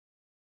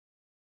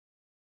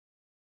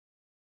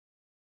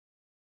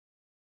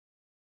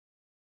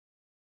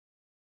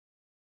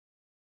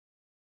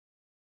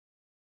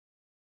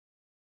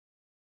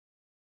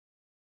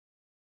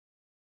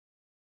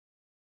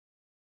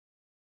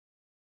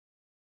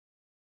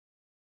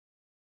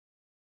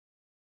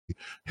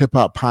hip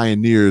hop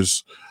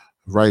pioneers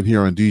right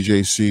here on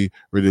DJC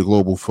Radio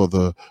Global for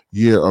the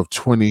year of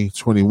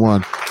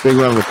 2021. Big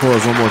round of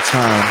applause one more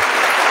time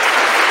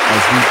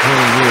as we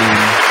bring in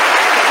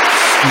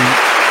Sweet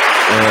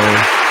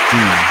LD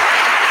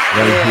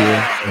right here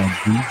on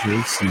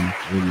DJC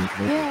Radio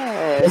Global.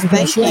 Yes,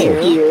 thank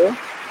you.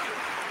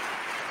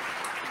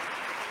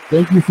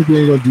 Thank you for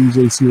being on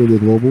DJC Radio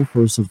Global,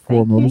 first and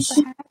foremost.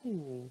 Thank you for having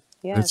me.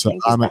 Yes, it's an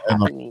honor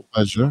and a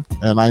pleasure.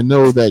 And I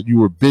know that you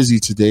were busy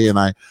today, and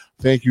I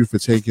thank you for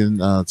taking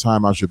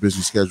time out your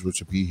busy schedule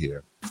to be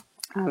here.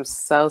 I'm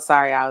so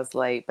sorry I was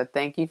late, but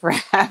thank you for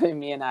having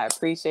me, and I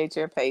appreciate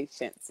your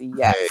patience.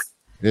 Yes. Hey,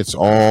 it's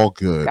all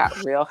good.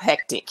 Got real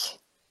hectic.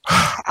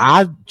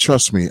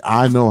 Trust me,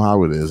 I know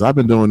how it is. I've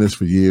been doing this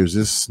for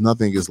years.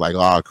 Nothing is like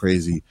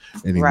crazy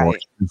anymore.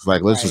 Right. It's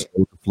like let's just go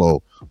with the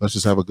flow. Let's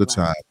just have a good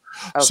time.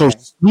 Okay. So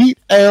Sweet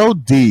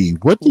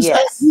LD, what does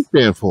that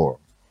stand for?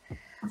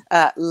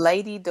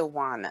 Lady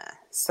Dewana.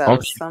 So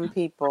some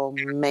people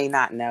may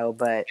not know,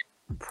 but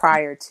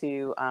prior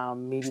to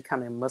me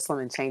becoming Muslim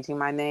and changing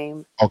my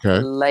name,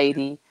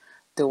 Lady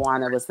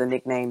Dewana was the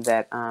nickname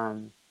that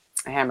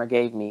Hammer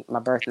gave me. My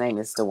birth name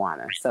is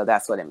Dewana, so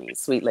that's what it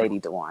means. Sweet Lady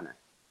Dewana.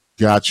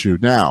 Got you.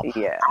 Now,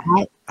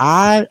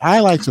 I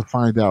like to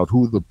find out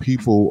who the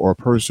people or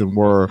person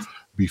were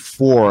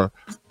before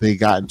they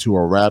got into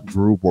a rap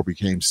group or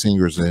became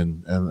singers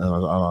and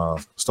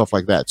stuff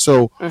like that.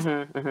 So,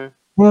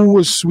 who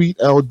was Sweet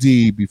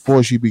LD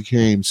before she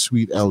became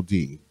Sweet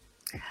LD?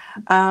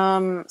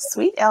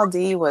 Sweet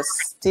LD was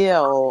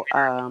still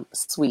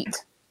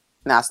sweet.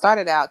 Now, I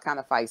started out kind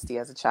of feisty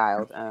as a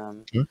child.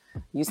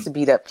 Used to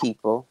beat up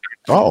people.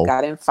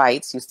 Got in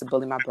fights. Used to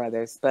bully my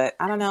brothers. But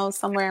I don't know,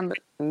 somewhere in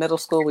middle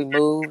school we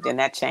moved and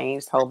that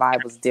changed. The whole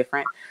vibe was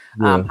different.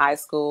 High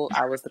school,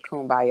 I was the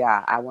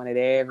kumbaya. I wanted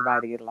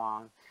everybody to get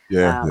along.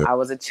 I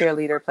was a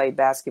cheerleader, played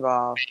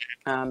basketball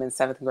in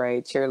 7th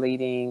grade,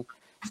 cheerleading,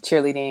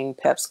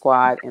 pep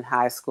squad in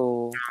high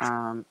school,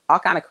 all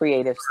kind of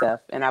creative stuff.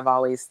 And I've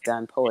always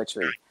done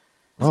poetry.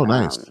 Oh,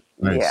 nice.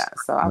 Yeah,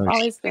 so I've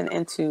always been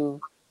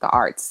into the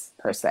arts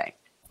per se.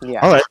 Yeah.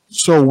 All right.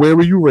 So where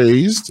were you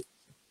raised?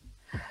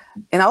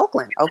 In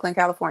Oakland,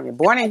 California.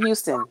 Born in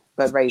Houston,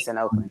 but raised in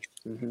Oakland.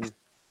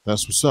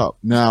 That's what's up.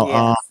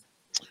 Now,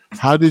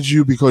 how did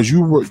you? Because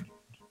you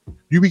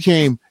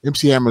became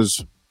MC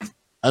Hammer's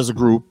as a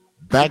group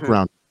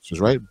background dancers,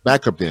 right?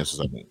 Backup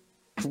dancers, I mean.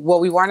 Well,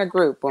 we weren't a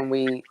group when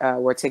we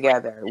were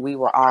together. We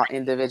were all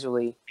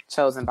individually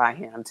chosen by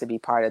him to be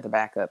part of the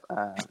backup,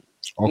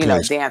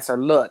 dancer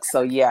look.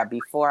 So yeah,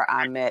 before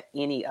I met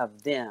any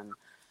of them,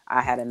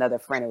 I had another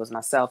friend. It was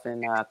myself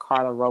and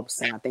Carla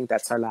Robeson. I think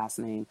that's her last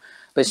name.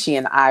 But she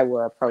and I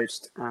were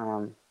approached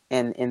and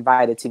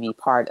invited to be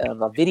part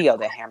of a video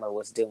that Hammer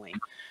was doing.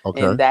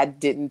 And that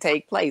didn't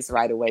take place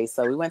right away.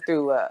 So we went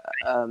through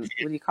what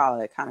do you call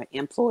it? Kind of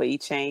employee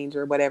change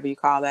or whatever you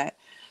call that.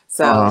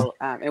 So,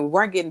 and we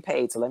weren't getting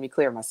paid. So let me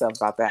clear myself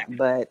about that.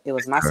 But it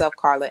was myself,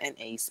 Carla, and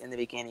Ace in the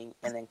beginning.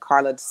 And then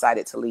Carla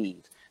decided to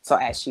leave. So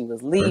as she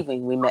was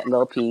leaving, we met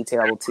Lil P,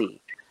 Terrible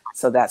T.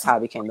 So that's how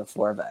it became the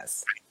four of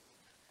us.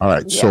 All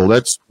right, so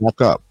let's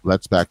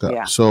back up.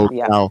 Yeah. So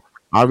now,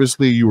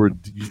 obviously, you were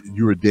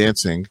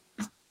dancing,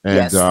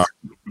 and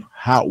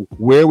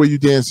where were you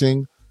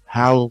dancing?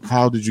 How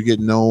did you get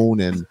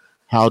known, and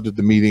how did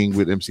the meeting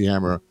with MC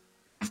Hammer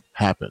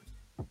happen?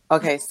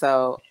 Okay,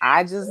 so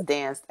I just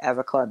danced as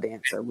a club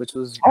dancer, which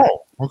was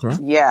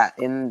back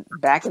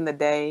in the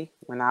day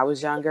when I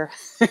was younger.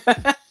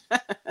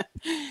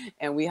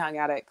 And we hung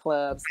out at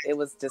clubs. It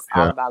was just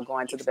all about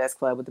going to the best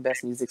club with the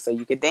best music so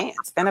you could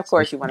dance. And of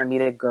course, you want to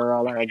meet a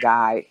girl or a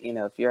guy. You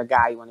know, if you're a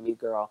guy, you want to meet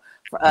a girl.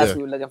 For us,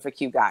 we were looking for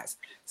cute guys.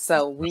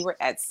 So we were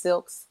at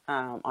Silks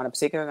on a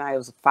particular night. It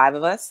was 5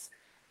 of us.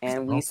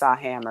 And we saw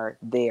Hammer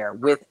there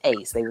with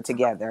Ace. They were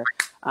together.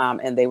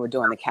 And they were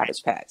doing the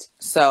Cabbage Patch.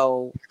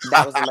 So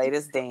that was the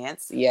latest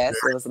dance. Yes,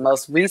 it was the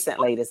most recent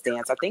latest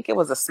dance. I think it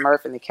was a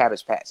Smurf in the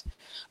Cabbage Patch.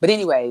 But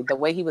anyway, the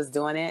way he was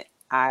doing it,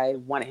 I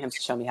wanted him to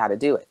show me how to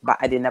do it, but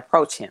I didn't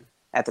approach him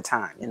at the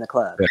time in the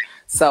club.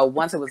 So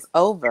once it was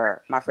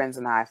over, my friends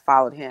and I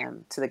followed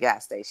him to the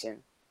gas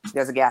station.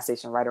 There's a gas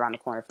station right around the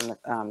corner from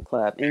the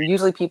club. And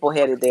usually people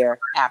headed there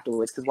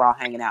afterwards because we're all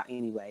hanging out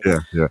anyway.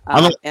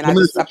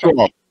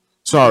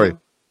 Sorry,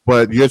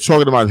 but you're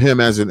talking about him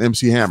as an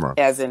MC Hammer.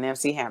 As an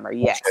MC Hammer,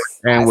 yes.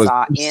 And I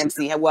saw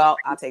MC. Well,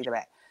 I'll take it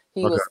back.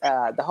 He was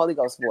the Holy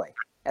Ghost boy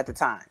at the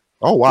time.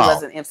 Oh, wow. He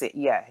wasn't MC.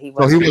 Yeah, he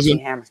wasn't MC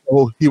Hammer.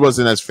 Oh, he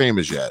wasn't as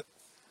famous yet.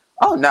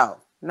 Oh, no.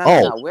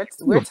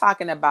 We're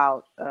talking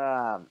about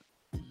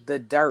the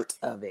dirt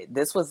of it.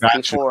 This was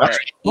before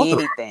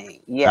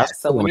anything. Yeah.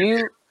 So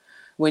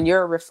when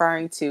you're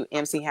referring to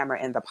MC Hammer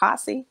and the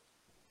Posse,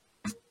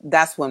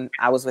 that's when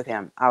I was with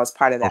him. I was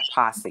part of that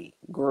posse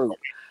group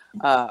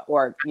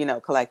or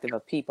collective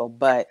of people.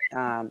 But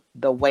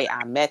the way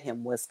I met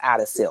him was out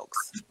of Silks.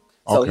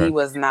 So he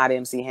was not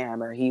MC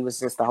Hammer. He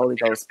was just the Holy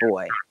Ghost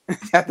boy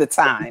at the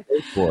time.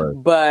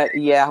 But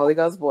yeah, Holy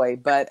Ghost boy.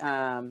 But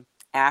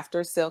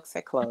after Silks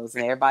had closed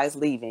and everybody's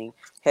leaving,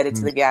 headed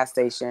to the gas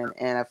station,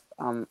 and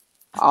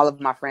all of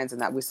my friends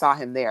and that we saw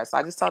him there. So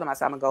I just told him, I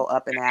said, I'm gonna go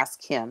up and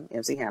ask him,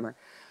 MC Hammer,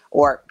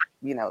 or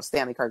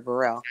Stanley Kirk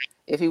Burrell,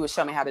 if he would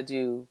show me how to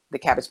do the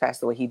Cabbage Patch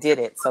the way he did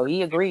it. So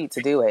he agreed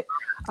to do it.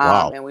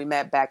 Wow. And we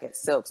met back at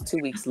Silks 2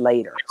 weeks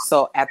later.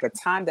 So at the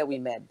time that we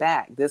met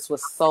back, this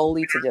was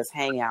solely to just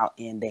hang out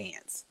and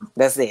dance.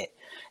 That's it.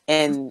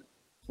 And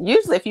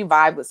usually if you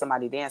vibe with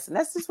somebody dancing,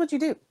 that's just what you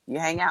do. You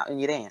hang out and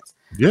you dance.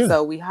 Yeah.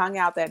 So we hung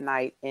out that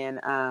night, and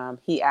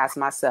he asked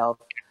myself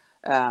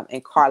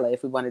and Carla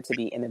if we wanted to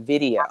be in a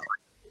video.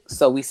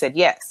 So we said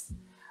yes.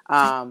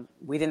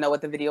 We didn't know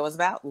what the video was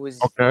about. We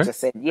just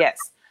said yes.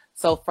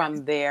 So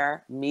from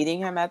there, meeting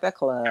him at the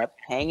club,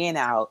 hanging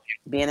out,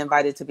 being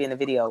invited to be in a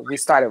video, we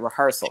started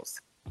rehearsals.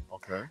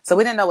 Okay. So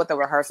we didn't know what the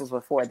rehearsals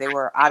were for. They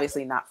were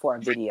obviously not for a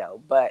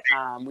video, but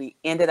we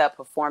ended up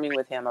performing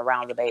with him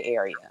around the Bay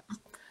Area.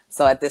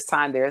 So at this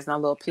time, there is no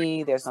Lil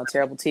P, there's no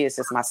Terrible T. It's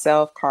just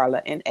myself,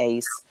 Carla, and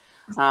Ace.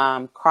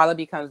 Carla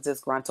becomes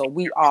disgruntled.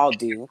 We all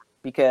do,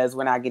 because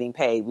we're not getting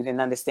paid. We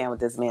didn't understand what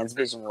this man's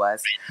vision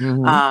was.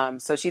 Mm-hmm.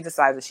 So she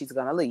decided that she's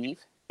going to leave.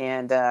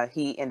 And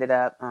he ended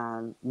up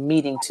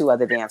meeting 2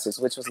 other dancers,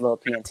 which was Lil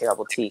P and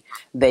Terrible T.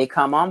 They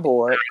come on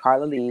board.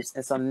 Carla leaves.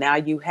 And so now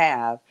you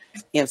have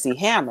MC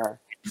Hammer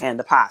and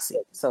the posse.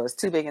 So it's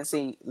 2 Big and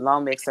C,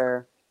 Lone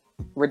Mixer,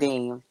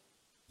 Redeem,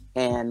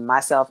 and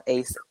myself,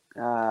 Ace,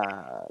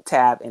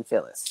 Tab, and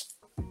Phyllis.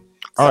 So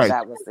all right.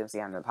 that was MC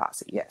Hammer and the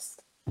posse. Yes.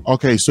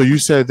 Okay. So you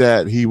said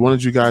that he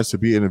wanted you guys to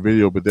be in a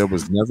video, but there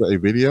was never a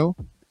video?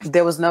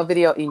 There was no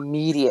video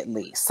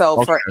immediately.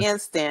 So for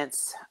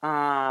instance,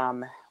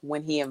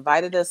 when he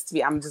invited us to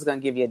be, I'm just going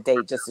to give you a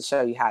date just to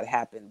show you how it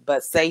happened.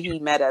 But say he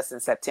met us in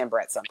September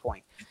at some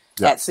point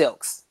at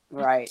Silks,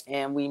 right?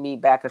 And we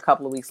meet back a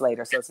couple of weeks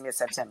later. So it's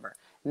mid-September.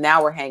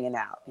 Now we're hanging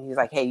out. And he's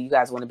like, hey, you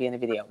guys want to be in a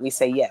video? We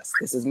say, yes,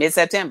 this is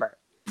mid-September.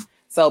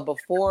 So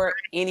before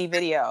any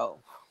video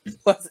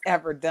was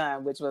ever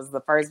done, which was the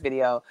first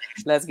video,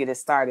 Let's Get It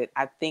Started,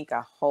 I think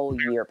a whole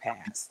year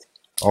passed.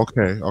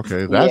 Okay.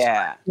 That's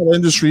what the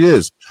industry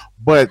is.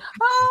 But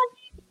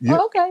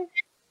okay.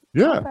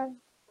 Yeah.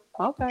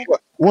 Okay.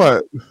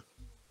 What?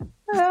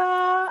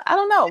 I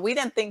don't know. We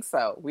didn't think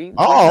so. We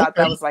thought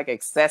that was like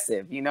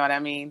excessive. You know what I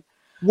mean?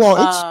 Well,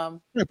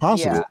 it's very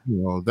possible. Yeah. You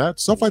know, that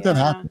stuff like that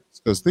happens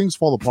because things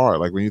fall apart.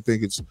 Like when you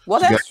think it's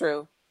that's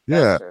true. Yeah.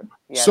 That's true.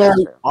 Yeah, so,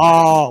 that's true.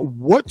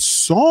 What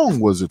song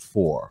was it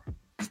for?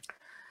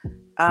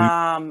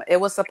 It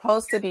was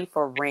supposed to be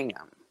for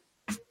Ringham.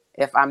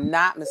 If I'm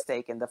not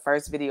mistaken, the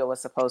first video was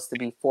supposed to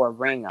be for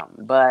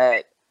Ringham,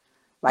 but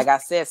like I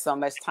said, so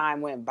much time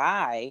went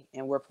by,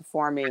 and we're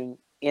performing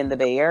in the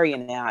Bay Area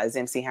now as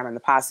MC Hammer and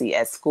the Posse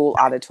at school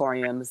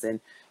auditoriums and,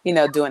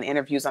 doing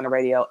interviews on the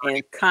radio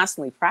and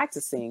constantly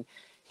practicing.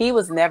 He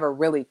was never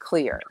really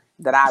clear,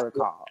 that I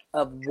recall,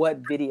 of what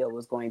video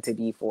was going to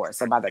be for.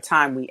 So by the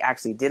time we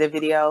actually did a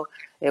video,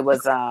 it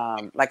was,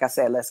 like I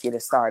said, Let's Get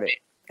It Started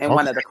in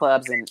one of the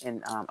clubs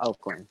in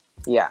Oakland.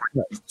 Yeah.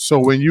 So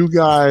when you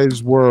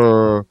guys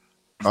were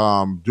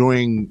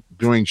doing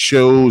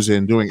shows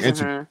and doing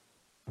interviews,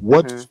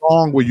 what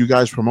song were you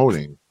guys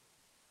promoting?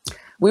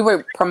 We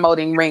were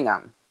promoting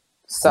Ringham.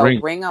 So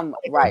Ringham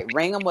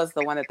was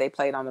the one that they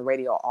played on the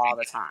radio all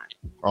the time.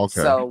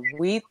 Okay. So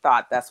we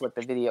thought that's what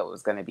the video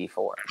was going to be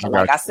for.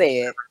 Like I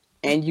said,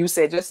 and you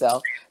said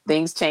yourself,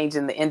 things change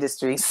in the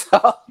industry.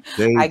 So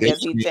I guess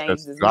he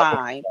changed his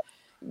mind.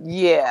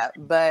 Yeah,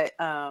 but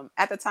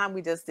at the time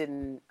we just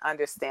didn't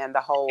understand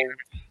the whole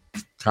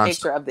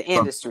picture of the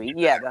industry.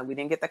 Yeah, we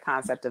didn't get the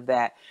concept of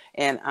that,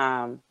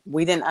 and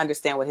we didn't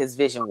understand what his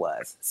vision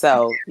was.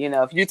 So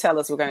if you tell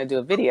us we're going to do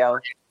a video,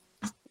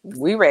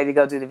 we ready to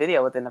go do the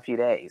video within a few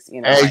days.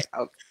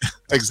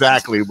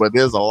 Exactly, but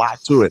there's a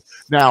lot to it.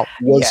 Now,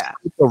 was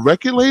it a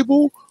record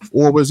label,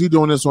 or was he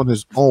doing this on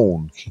his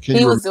own?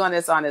 He was doing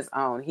this on his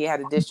own. He had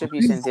a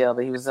distribution deal,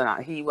 but he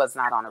was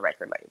not on a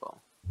record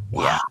label.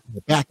 Wow.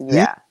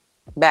 Yeah.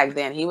 Back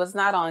then, he was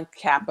not on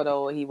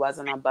Capitol. He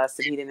wasn't on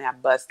Busted. He didn't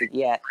have Busted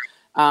yet.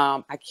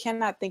 I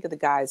cannot think of the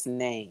guy's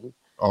name.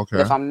 Okay.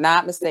 If I'm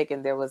not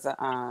mistaken, there was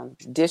a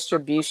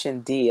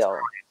distribution deal.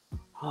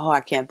 Oh,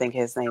 I can't think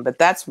of his name, but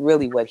that's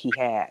really what he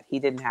had. He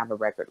didn't have a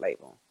record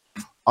label.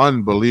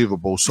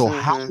 Unbelievable. So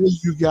how were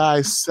you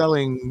guys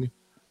selling?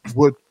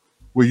 What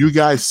were you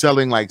guys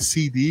selling, like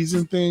CDs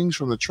and things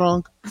from the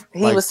trunk?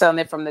 He was selling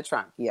it from the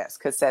trunk. Yes,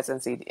 cassettes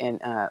and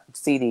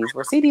CDs.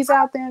 Were CDs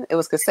out then? It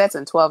was cassettes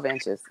and 12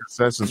 inches.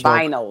 Cassettes and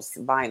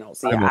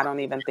vinyls. Yeah, I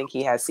don't even think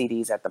he had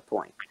CDs at the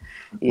point.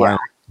 Yeah. Wow.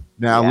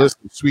 Now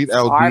listen, Sweet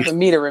LB. Hard for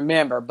me to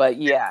remember, but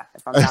yeah,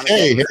 if I'm not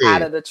mistaken,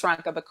 out of the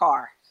trunk of the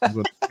car.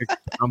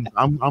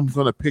 I'm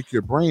gonna pick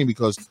your brain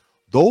because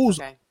those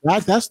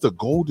that's the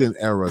golden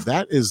era.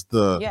 That is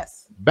the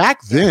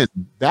back then.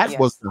 That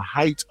was the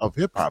height of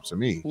hip hop to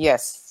me.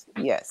 Yes.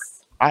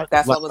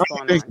 That's what was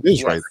going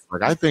on. Right.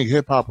 Like I think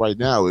hip hop right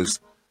now is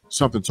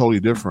something totally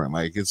different.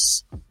 Like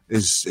it's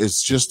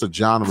just a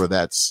genre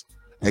that's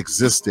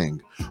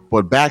existing.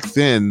 But back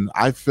then,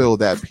 I feel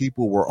that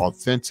people were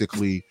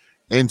authentically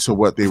into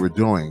what they were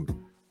doing.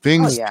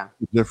 Things are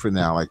different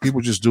now. Like people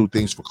just do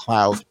things for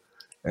clout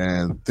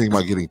and think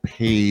about getting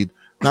paid.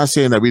 Not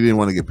saying that we didn't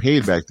want to get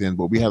paid back then,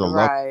 but we had a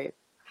lot. Right.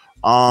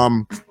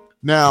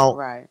 Now,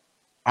 Right.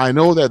 I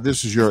know that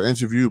this is your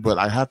interview, but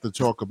I have to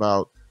talk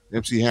about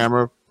MC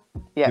Hammer.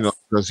 Yes. You know,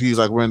 because he's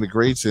like one of the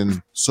greats,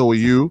 and so are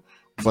you.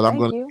 But I'm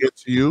going to get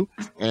to you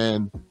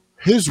and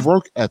his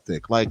work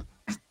ethic. Like,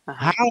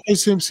 how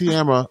is MC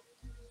Hammer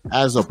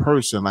as a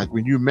person? Like,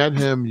 when you met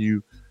him,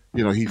 you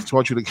know, he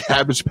taught you the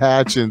Cabbage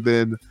Patch, and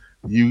then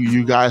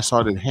you guys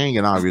started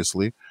hanging,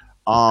 obviously.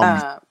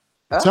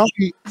 Tell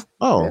me.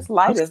 Oh, this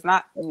light is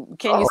not.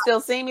 Can you still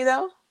see me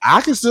though?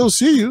 I can still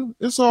see you.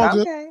 It's all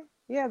good. Okay.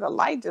 Yeah, the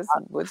light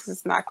was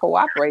just not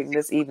cooperating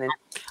this evening.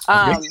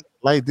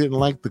 Light didn't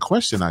like the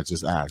question I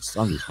just asked.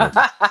 I'm just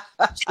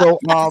so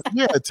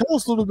yeah, tell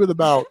us a little bit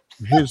about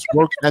his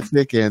work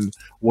ethic, and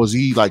was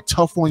he like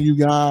tough on you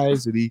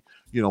guys? Did he,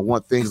 you know,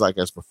 want things like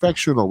as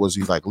perfection, or was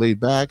he like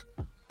laid back?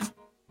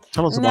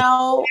 Tell us about.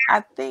 No, I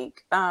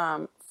think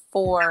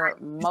for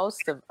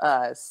most of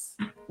us,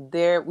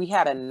 we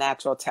had a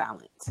natural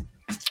talent.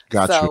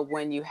 Gotcha. So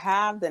when you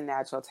have the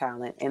natural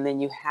talent and then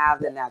you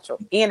have the natural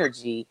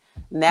energy,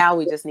 now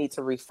we just need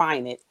to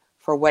refine it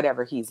for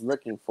whatever he's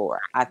looking for.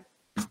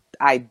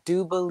 I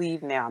do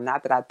believe now,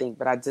 not that I think,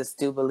 but I just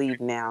do believe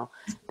now,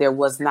 there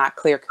was not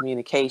clear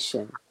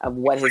communication of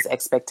what his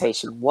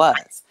expectation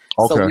was.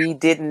 Okay. So we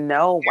didn't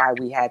know why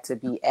we had to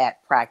be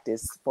at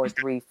practice for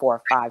 3,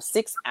 4, 5,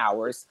 6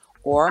 hours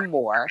or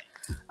more,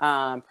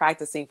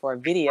 practicing for a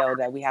video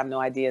that we have no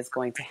idea is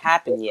going to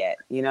happen yet.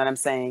 You know what I'm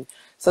saying?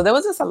 So there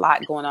was just a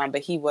lot going on,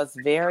 but he was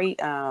very,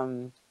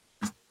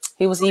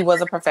 he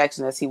was a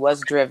perfectionist. He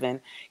was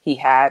driven. He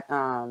had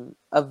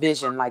a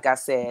vision, like I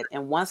said.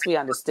 And once we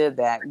understood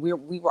that, we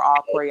were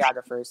all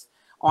choreographers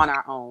on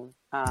our own,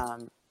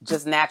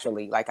 just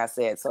naturally, like I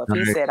said. So if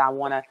he said, I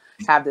want to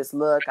have this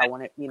look, I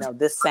want to, you know,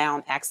 this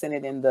sound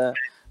accented in the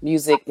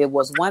music, it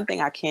was one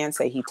thing I can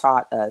say he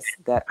taught us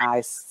that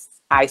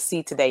I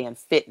see today in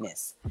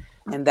fitness.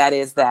 And that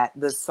is that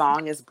the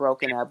song is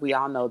broken up. We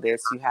all know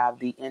this. You have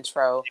the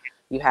intro,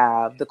 you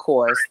have the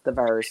chorus, the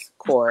verse,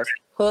 chorus,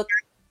 hook,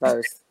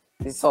 verse,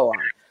 and so on.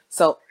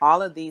 So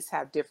all of these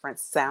have different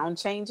sound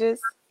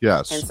changes.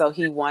 Yes. And so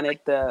he wanted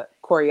the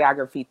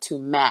choreography to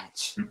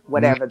match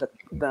whatever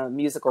the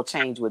musical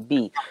change would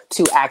be,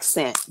 to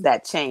accent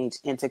that change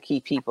and to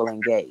keep people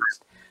engaged.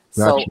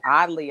 Gotcha. So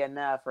oddly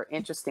enough, or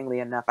interestingly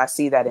enough, I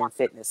see that in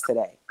fitness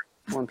today.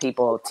 When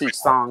people teach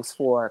songs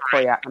for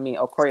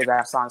or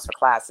choreograph songs for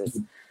classes,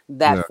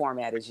 that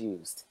format is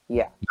used.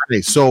 Yeah.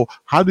 Okay, so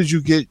how did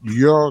you get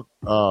your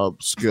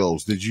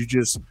skills? Did you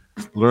just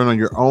learn on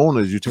your own,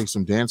 or did you take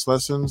some dance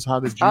lessons? How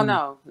did you?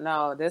 Oh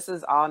no, this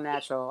is all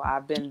natural.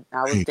 I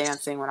was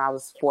dancing when I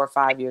was 4 or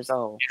 5 years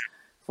old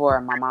for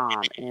my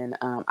mom, and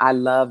I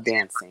love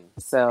dancing.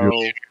 So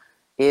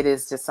it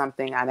is just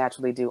something I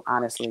naturally do.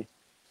 Honestly,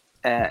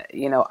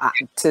 you know,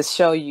 to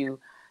show you.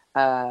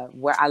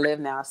 Where I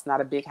live now, it's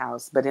not a big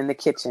house, but in the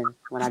kitchen,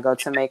 when I go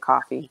to make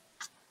coffee,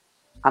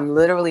 I'm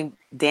literally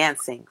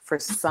dancing. For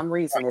some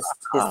reason, it's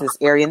this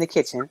area in the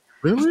kitchen.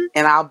 Really?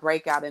 And I'll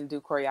break out and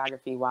do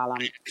choreography while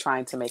I'm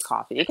trying to make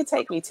coffee. It could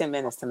take me 10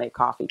 minutes to make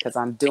coffee because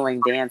I'm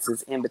doing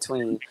dances in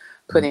between,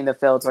 putting the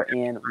filter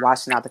in,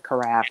 washing out the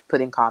carafe,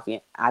 putting coffee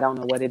in. I don't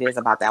know what it is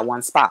about that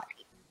one spot,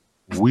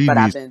 but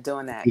I've been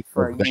doing that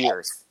for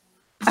years.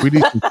 We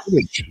need some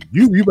footage.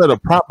 You better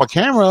prop a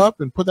camera up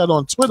and put that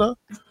on Twitter.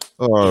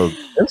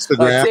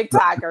 Instagram, or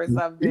TikTok or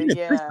something.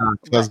 Yeah,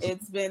 but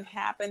it's been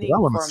happening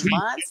for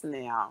months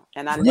now,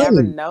 and I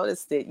never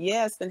noticed it.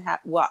 Yeah, it's been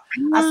well,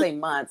 I say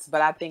months,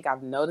 but I think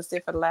I've noticed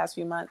it for the last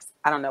few months.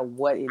 I don't know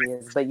what it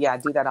is, but yeah, I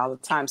do that all the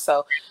time.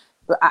 So,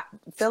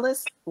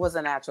 Phyllis was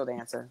a natural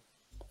dancer.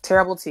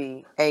 Terrible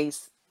T,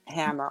 Ace,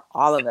 Hammer,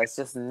 all of us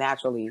just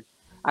naturally.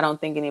 I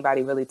don't think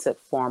anybody really took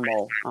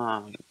formal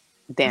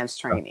dance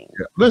training.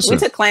 Yeah. Listen, we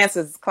took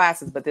classes,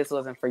 but this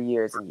wasn't for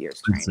years and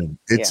years. Listen,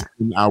 it's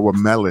in our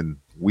melon.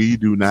 We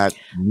do not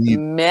need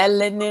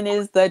melanin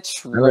is the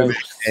truth,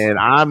 and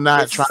I'm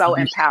not trying so to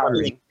be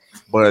empowering.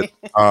 Funny, but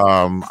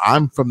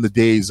I'm from the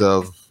days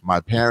of my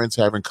parents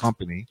having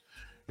company,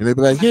 and they'd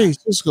be like, "Hey,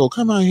 Cisco,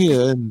 come out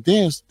here and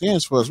dance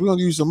for us. We're gonna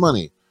give you some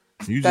money."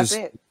 That's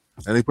it.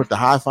 And they put the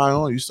hi-fi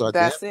on. You start.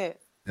 That's dancing,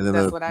 it. And then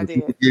that's what I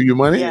did. Give you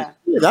money. Yeah,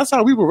 that's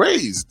how we were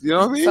raised. You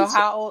know what I mean? So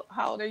how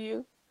old are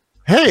you?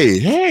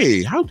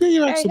 Hey, how dare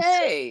you ask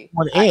Hey,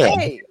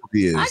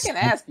 I can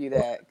ask you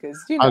that because,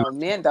 you know,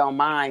 men don't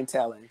mind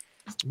telling.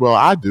 Well,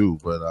 I do,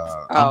 but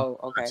okay.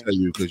 I'll tell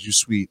you because you're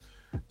sweet,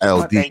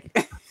 LD.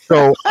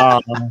 So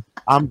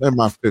I'm in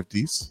my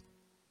 50s.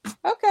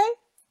 Okay.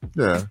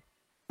 Yeah.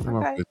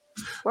 Okay.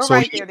 We're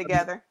right there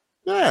together.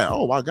 Yeah.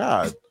 Oh, my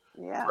God.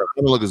 Yeah. I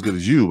don't look as good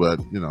as you, but,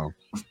 you know.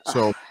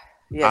 So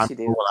yes, you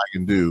do. What I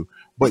can do.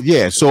 But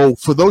yeah, so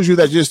for those of you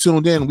that just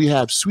tuned in, we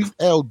have Sweet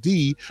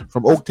LD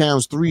from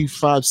Oaktown's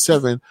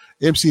 357,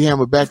 MC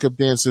Hammer backup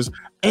dancers,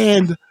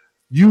 and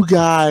you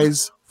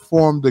guys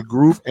formed the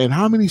group. And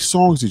how many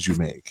songs did you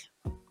make?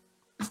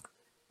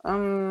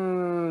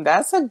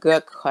 That's a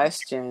good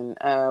question.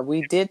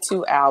 We did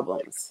 2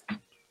 albums.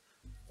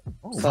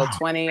 So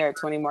 20 or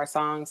 20 more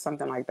songs,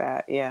 something like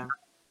that. Yeah.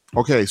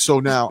 Okay, so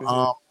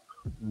now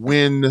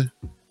when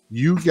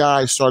you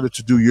guys started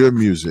to do your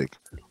music,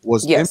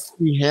 was Yes.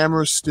 MC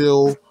Hammer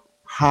still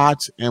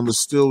hot and was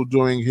still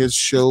doing his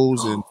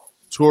shows and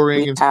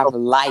touring We and have stuff?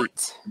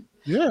 light.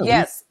 Yeah,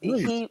 Yes,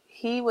 great.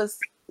 he was.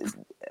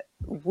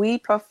 We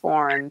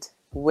performed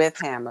with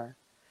Hammer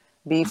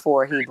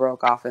before he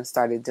broke off and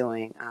started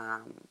doing,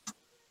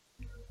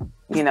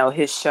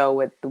 his show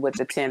with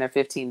the 10 or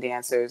 15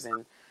 dancers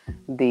and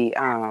the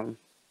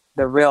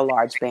real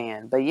large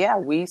band. But yeah,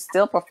 we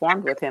still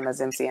performed with him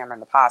as MC Hammer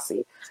and the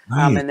Posse.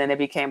 Nice. And then it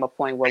became a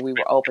point where we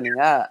were opening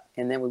up,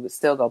 and then we would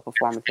still go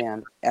perform with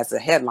him as a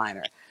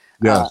headliner,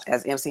 Yes.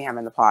 as MC Hammer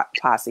and the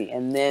Posse.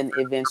 And then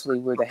eventually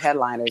we're the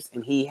headliners,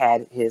 and he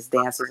had his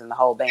dancers and the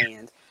whole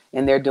band,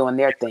 and they're doing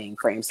their thing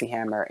for MC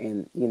Hammer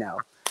and,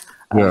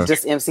 Yeah.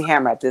 just MC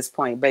Hammer at this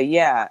point. But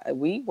yeah,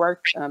 we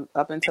worked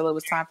up until it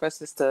was time for us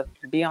just to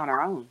be on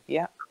our own.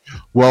 Yeah.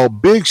 Well,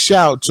 big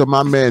shout to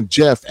my man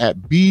Jeff at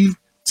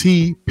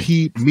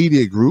BTP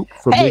Media Group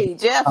for Hey, making it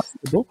Jeff.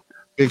 possible.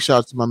 Big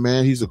shout to my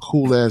man. He's a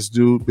cool ass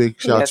dude. Big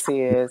shout Yes, to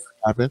he is.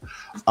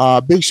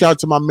 big shout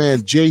to my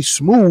man Jay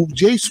Smooth.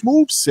 Jay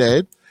Smooth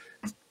said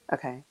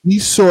Okay. he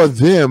saw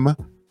them,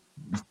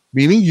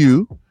 meaning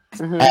you,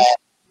 Mhm. at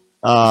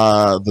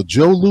the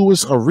Joe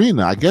Louis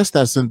Arena. I guess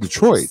that's in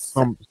Detroit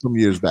some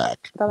years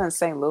back. I thought in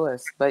St.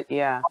 Louis, but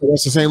yeah. Oh,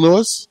 that's in St.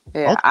 Louis?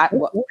 Yeah, Okay.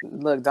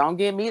 look, don't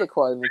get me to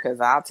quote me, because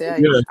I'll tell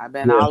you, Yeah, I've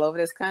been yeah. all over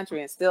this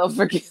country and still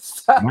forget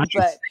stuff. Nice.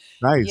 But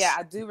Nice. yeah,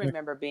 I do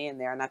remember being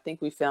there, and I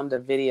think we filmed a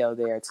video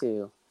there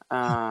too. Big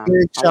I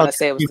shout want to to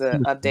say it was the you.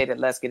 updated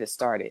Let's Get It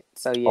Started.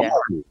 So yeah,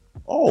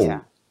 Oh. yeah,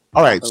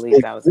 All I right.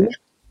 believe that was it.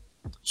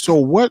 So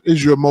what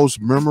is your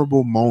most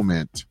memorable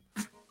moment?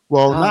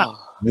 Well, not Oh,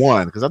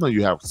 one, because I know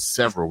you have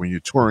several when you're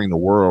touring the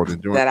world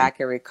and doing that I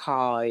can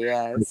recall.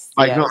 Yes,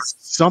 like no, yes.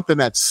 something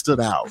that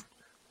stood out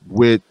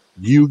with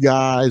you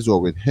guys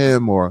or with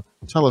him, or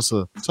tell us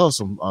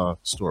some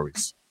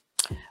stories.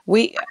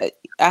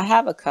 I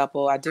have a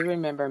couple. I do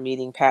remember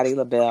meeting Patti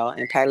LaBelle,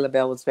 and Patti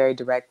LaBelle was very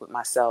direct with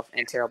myself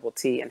and Terrible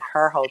T, and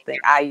her whole thing.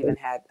 I even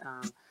had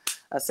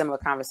a similar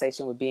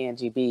conversation with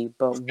BNGB,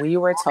 but we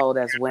were told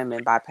as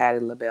women by Patti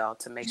LaBelle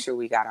to make sure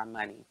we got our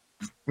money.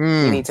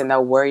 You need to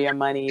know where your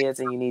money is,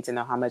 and you need to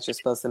know how much you're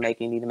supposed to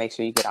make. You need to make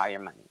sure you get all your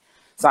money.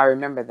 So I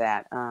remember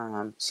that.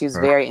 She was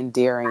very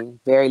endearing,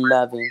 very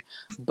loving,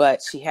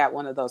 but she had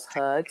one of those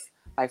hugs,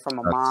 like from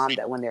a mom,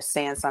 that when they're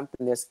saying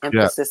something, there's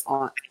emphasis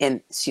on,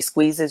 and she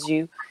squeezes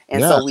you.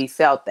 And so we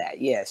felt that.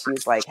 Yeah, she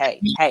was like,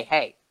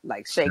 hey,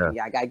 like shaking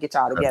you. I got to get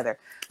y'all together.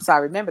 So I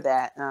remember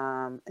that.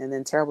 And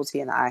then Terrible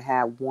T and I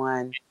had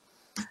one,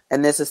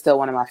 and this is still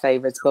one of my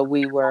favorites, but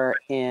we were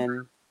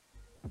in,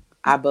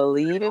 I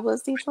believe it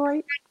was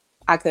Detroit.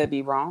 I could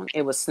be wrong.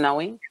 It was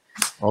snowing.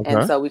 Okay.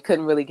 And so we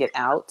couldn't really get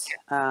out.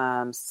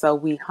 So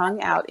we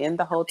hung out in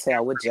the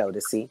hotel with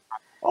Jodeci.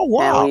 Oh,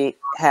 wow. And we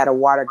had a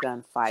water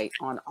gun fight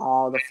on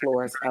all the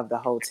floors of the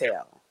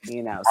hotel,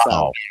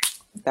 So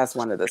that's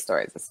one of the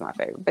stories. That's my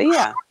favorite. But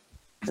yeah,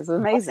 it was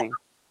amazing.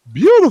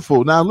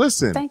 Beautiful. Now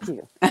listen. Thank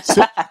you.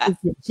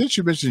 Since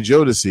you mentioned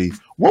Jodeci,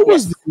 what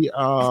was the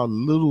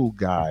little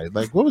guy?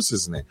 Like, what was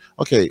his name?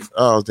 Okay.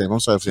 Oh, damn. I'm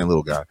sorry for saying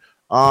little guy.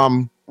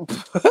 One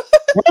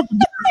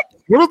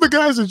of the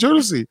guys in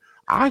Jodeci.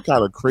 I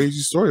got a crazy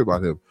story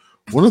about him.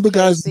 One of the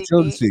guys in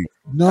Jodeci.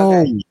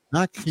 No,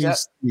 not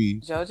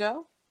KC.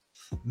 JoJo?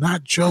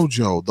 Not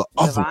JoJo. The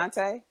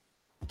other.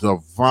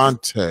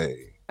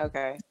 Devontae.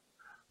 Okay.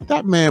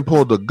 That man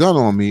pulled a gun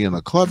on me in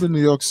a club in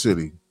New York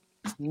City.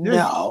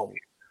 No.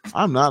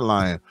 I'm not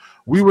lying.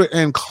 We were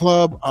in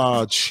Club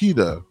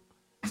Cheetah.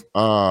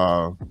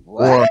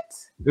 What?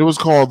 It was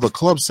called the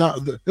Club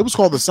Sound. It was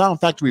called the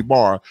Sound Factory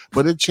Bar,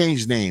 but it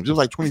changed names. It was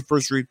like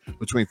 21st Street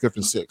between 5th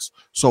and 6th.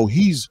 So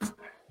he's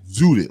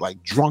zooted,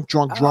 like drunk.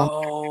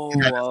 Oh,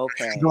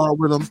 okay.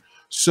 With him.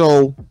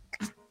 So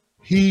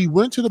he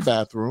went to the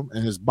bathroom,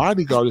 and his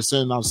bodyguard is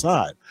sitting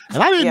outside,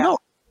 and I didn't know.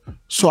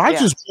 So I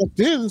just walked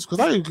in because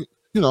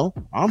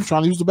I'm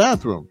trying to use the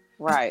bathroom.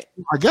 Right.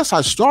 I guess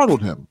I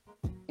startled him.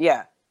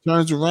 Yeah.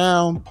 Turns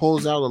around,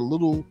 pulls out a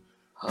little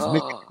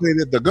nickel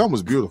plated. The gun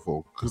was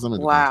beautiful because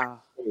wow.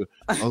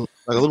 Like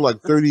a little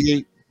like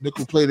 38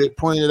 nickel plated,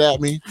 pointed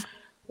at me.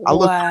 I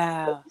looked,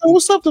 wow. Oh,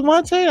 what's up,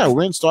 Devontae? I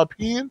went and started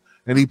peeing,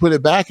 and he put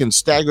it back and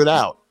staggered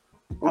out.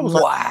 I was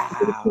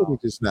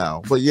like, just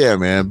now. But yeah,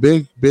 man,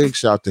 big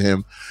shout to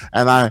him.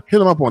 And I hit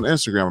him up on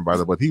Instagram about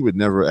it, but he would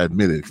never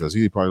admit it because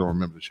he probably don't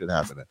remember the shit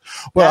happening.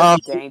 But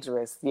that's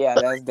dangerous. Yeah,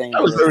 that's dangerous.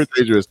 That was very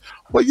dangerous.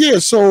 But yeah,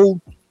 so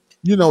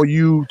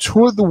you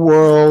toured the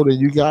world and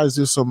you guys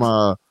did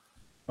some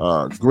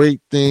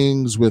great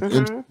things with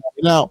MC.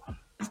 Now,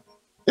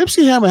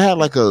 MC Hammer had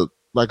like a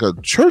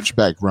church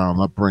background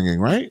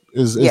upbringing, right?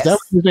 Is that what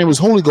his name was?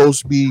 Holy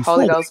Ghost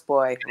Holy Ghost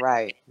Boy,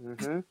 right?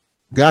 Mm-hmm.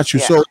 Got you.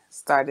 Yeah. So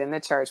started in the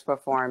church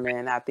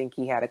performing. I think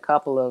he had a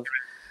couple of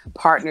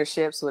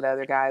partnerships with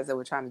other guys that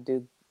were trying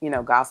to do,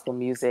 gospel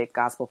music,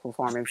 gospel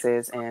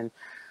performances, and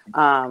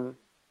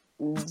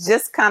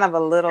just kind of a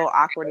little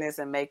awkwardness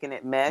and making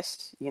it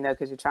mesh,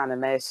 because you're trying to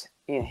mesh,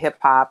 hip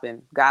hop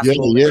and Yeah,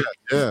 gospel, yeah, and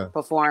yeah.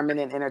 performing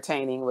and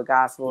entertaining with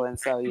gospel. And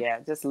so, yeah,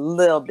 just a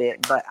little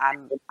bit, but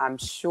I'm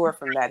sure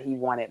from that he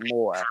wanted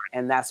more.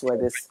 And that's where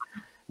this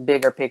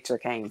bigger picture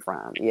came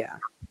from. Yeah.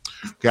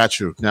 Got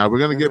you. Now we're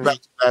gonna get back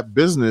to that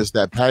business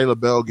that Patti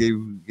LaBelle gave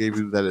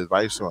you that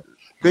advice on.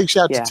 Big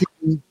shout out to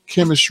Team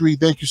Chemistry.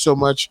 Thank you so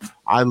much.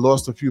 I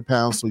lost a few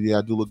pounds, so yeah,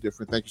 I do look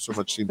different. Thank you so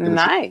much, Team Chemistry.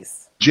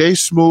 Nice. J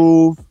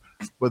Smooth,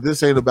 but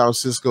this ain't about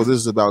Cisco. This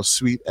is about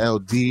Sweet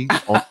LD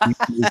on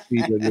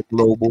BTC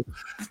Global.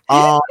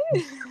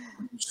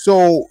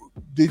 So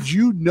did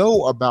you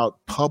know about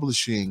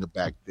publishing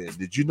back then?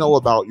 Did you know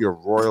about your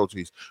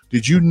royalties?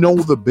 Did you know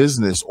the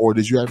business, or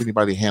did you have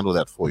anybody handle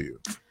that for you?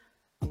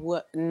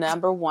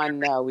 Number one,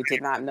 no, we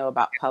did not know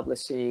about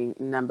publishing.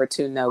 Number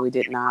two, no, we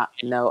did not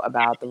know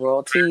about the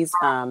royalties.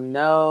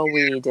 No,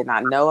 we did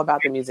not know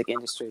about the music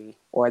industry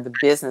or the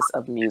business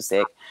of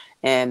music.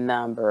 And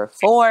number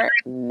four,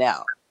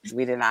 no,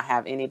 we did not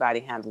have anybody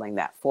handling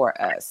that for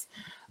us.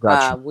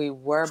 Gotcha. We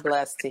were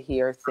blessed to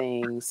hear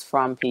things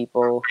from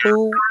people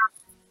who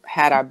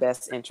had our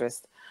best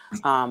interest,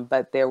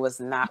 but there was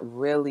not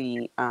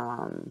really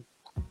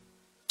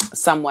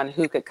someone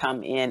who could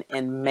come in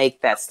and make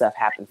that stuff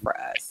happen for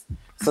us.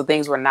 So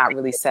things were not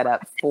really set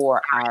up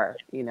for our,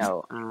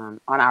 on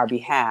our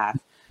behalf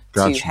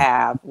to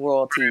have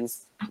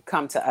royalties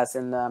come to us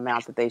in the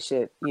amount that they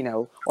should,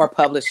 or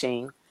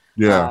publishing,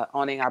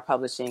 owning our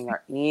publishing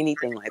or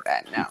anything like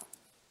that. No.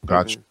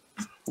 Gotcha.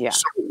 Mm-hmm. Yeah.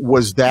 So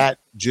was that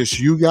just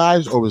you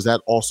guys, or was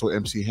that also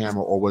MC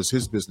Hammer, or was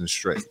his business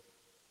straight?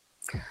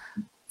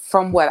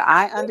 From what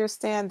I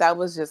understand, that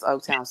was just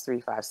Oaktown's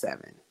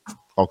 357.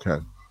 Okay.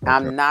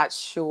 I'm not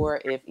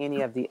sure if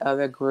any of the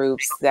other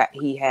groups that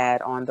he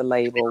had on the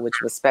label,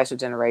 which was Special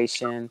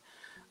Generation,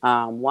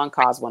 One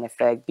Cause, One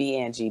Effect,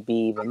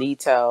 BNGB,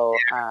 Benito.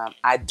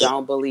 I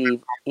don't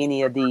believe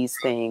any of these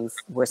things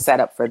were set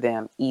up for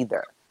them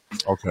either.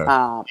 Okay.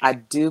 I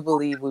do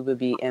believe we would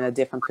be in a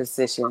different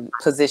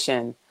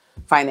position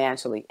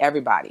financially,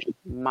 everybody,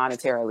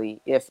 monetarily,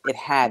 if it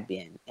had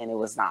been, and it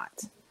was not.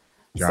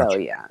 Gotcha. So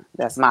yeah,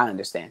 that's my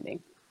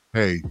understanding.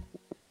 Hey,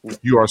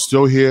 you are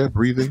still here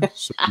breathing,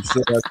 so you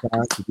still have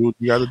time to do what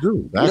you got to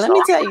do. Let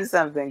me tell you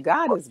something.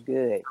 God is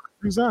good.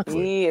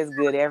 Exactly. He is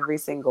good every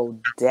single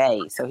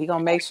day. So he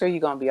gonna make sure you're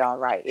gonna be all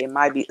right. It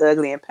might be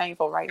ugly and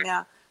painful right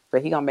now,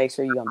 but he gonna make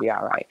sure you're gonna be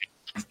all right.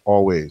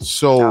 Always.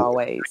 So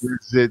always.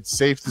 Is it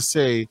safe to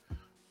say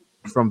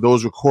from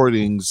those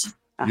recordings,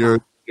 you're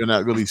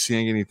not really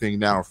seeing anything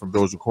now from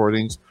those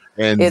recordings?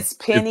 And it's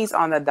pennies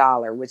on the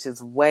dollar, which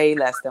is way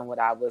less than what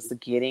I was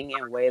getting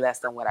and way less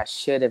than what I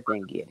should have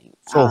been getting.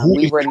 So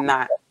we were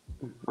not.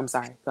 I'm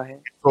sorry. Go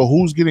ahead. So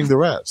who's getting the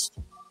rest?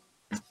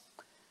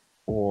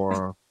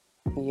 Or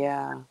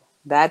yeah,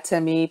 that to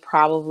me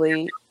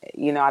probably.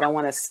 I don't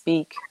want to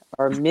speak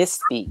or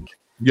misspeak.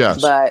 Yes.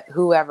 But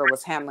whoever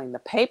was handling the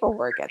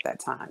paperwork at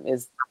that time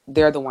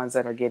they're the ones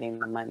that are getting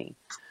the money.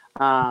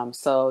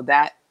 So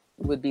that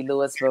would be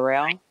Louis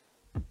Varel,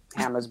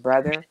 Hammer's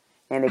brother.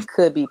 And it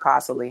could be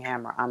possibly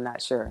Hammer. I'm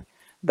not sure.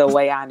 The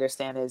way I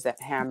understand it is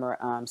that Hammer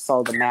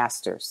sold the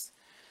masters.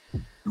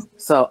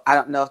 So I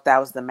don't know if that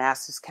was the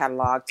master's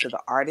catalog to the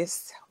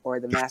artist or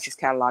the master's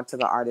catalog to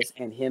the artist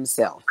and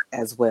himself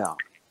as well.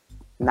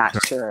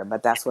 Not sure,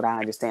 but that's what I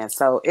understand.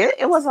 So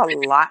it was a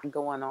lot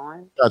going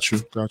on. Got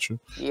you.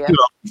 Yeah.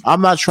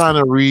 I'm not trying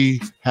to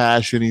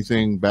rehash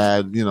anything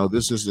bad.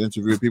 This is an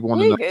interview. People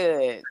want to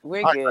know.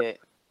 We're good.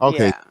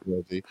 Okay.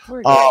 Yeah.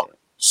 We're good.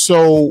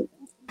 So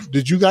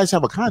did you guys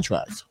have a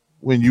contract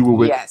when you were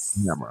with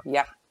Hammer?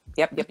 Yep.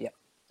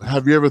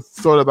 Have you ever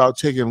thought about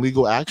taking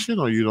legal action,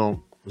 or you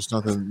don't? There's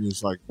nothing.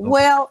 It's like. Okay.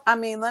 Well, I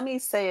mean, let me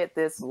say it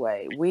this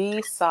way: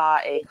 we saw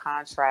a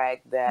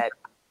contract that,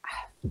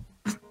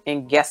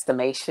 in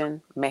guesstimation,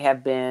 may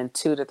have been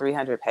 200 to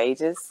 300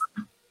 pages.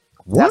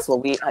 What? That's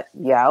what we.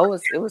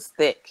 It was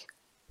thick.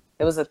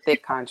 It was a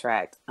thick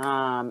contract.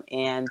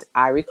 And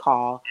I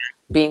recall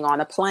being on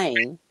a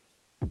plane.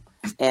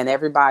 And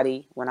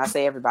everybody, when I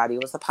say everybody,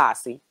 it was a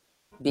posse,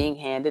 being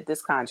handed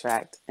this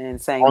contract and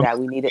saying that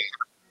we needed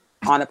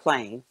on a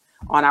plane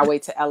on our way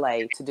to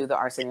LA to do the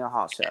Arsenio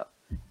Hall show,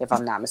 if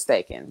I'm not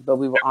mistaken. But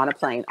we were on a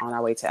plane on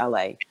our way to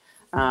LA.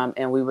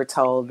 And we were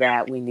told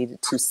that we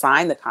needed to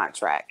sign the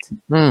contract.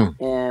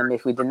 And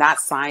if we did not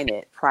sign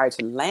it prior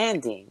to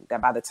landing, that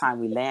by the time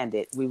we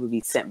landed, we would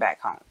be sent back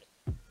home.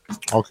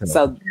 Okay.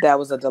 So that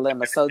was a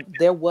dilemma. So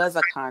there was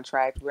a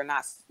contract. We're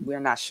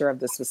not sure of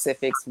the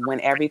specifics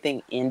when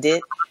everything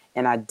ended.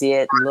 And I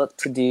did look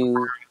to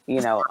do,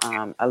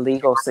 a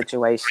legal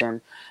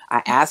situation.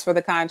 I asked for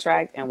the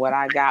contract, and what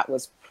I got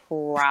was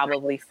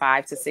probably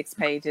 5 to 6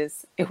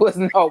 pages. It was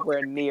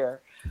nowhere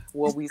near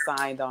what we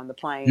signed on the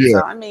plane. Yeah.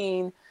 So I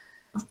mean,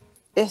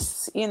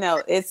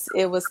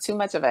 it was too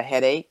much of a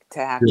headache to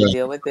have to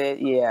deal with it.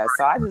 Yeah.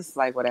 So I just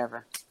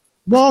whatever.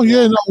 Well,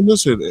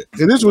 listen, it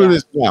is what it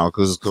is now,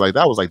 because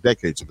that was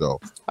decades ago.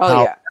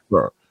 Oh,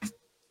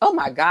 Oh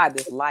my God,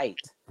 this light.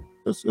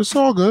 It's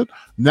all good.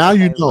 Now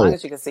you know. As long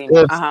as you can see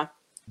me.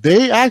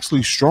 they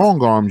actually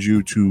strong armed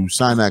you to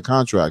sign that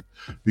contract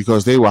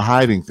because they were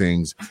hiding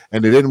things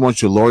and they didn't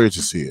want your lawyer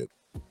to see it.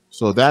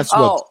 So that's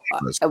what.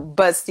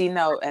 But see,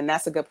 no, and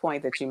that's a good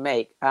point that you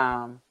make.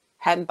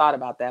 Hadn't thought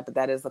about that, but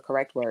that is the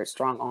correct word,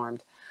 strong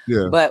armed.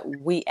 Yeah. But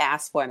we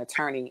asked for an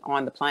attorney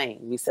on the plane.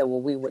 We said,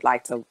 well, we would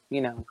like to,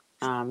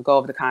 go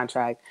over the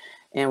contract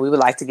and we would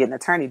like to get an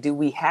attorney. Do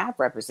we have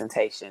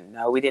representation?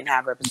 No, we didn't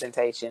have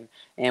representation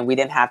and we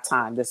didn't have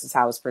time. This is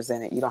how it's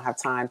presented. You don't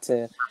have time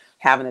to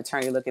have an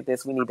attorney look at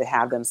this. We need to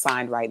have them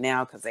signed right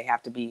now because they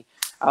have to be,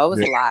 it was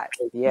a lot.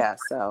 Yeah.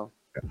 So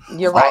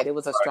you're right. It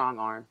was a strong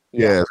arm.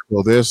 Yeah.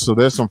 So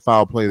there's some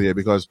foul play there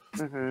because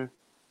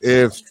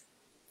if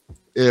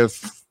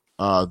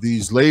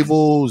these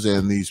labels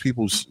and these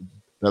people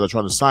that are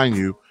trying to sign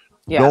you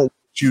don't want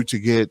you to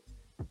get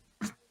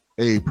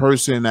a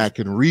person that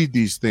can read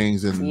these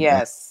things and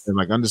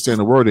like understand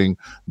the wording,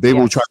 they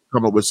will try to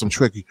come up with some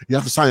trick. You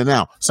have to sign it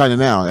now,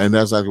 and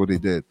that's exactly what they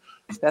did.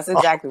 That's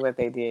exactly what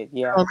they did.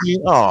 Yeah. I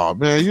mean, oh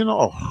man,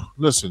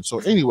 listen. So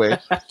anyway,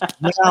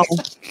 now,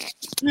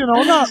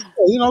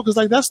 because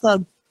like that's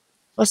not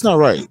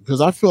right.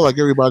 Because I feel like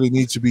everybody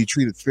needs to be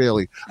treated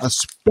fairly,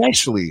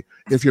 especially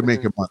if you're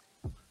making money.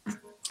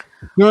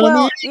 You know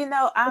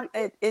what I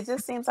mean? It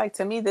just seems like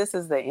to me this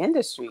is the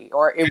industry,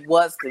 or it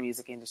was the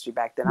music industry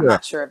back then. I'm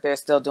not sure if they're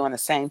still doing the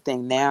same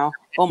thing now.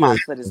 Oh, my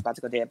foot is about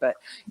to go dead. But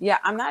yeah,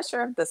 I'm not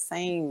sure if the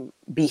same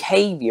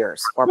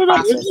behaviors or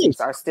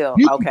processes are still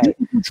okay.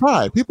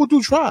 People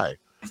do try.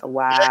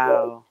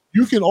 Wow.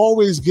 You can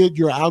always get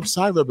your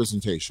outside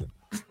representation.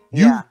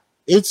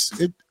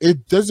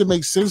 It doesn't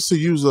make sense to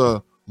use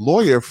a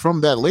lawyer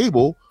from that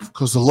label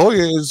because the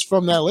lawyer is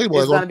from that label.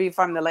 It's going to be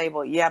from the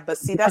label. Yeah, but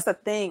see, that's the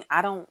thing.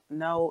 I don't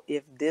know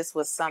if this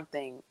was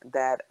something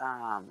that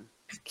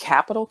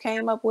Capitol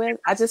came up with.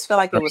 I just feel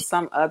like it was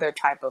some other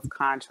type of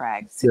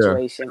contract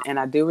situation. And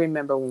I do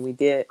remember when we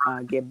did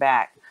Get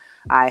Back,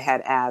 I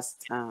had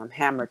asked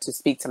Hammer to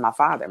speak to my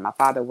father. My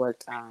father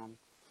worked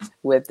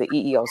with the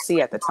EEOC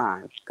at the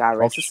time, God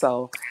rest his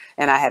soul.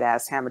 And I had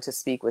asked Hammer to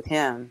speak with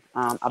him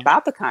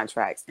about the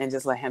contracts and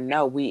just let him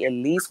know we at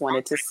least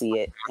wanted to see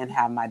it and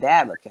have my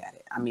dad look at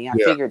it. I mean, I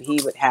figured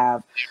he would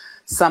have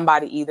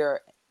somebody either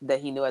that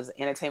he knew as an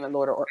entertainment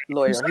lawyer or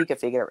he could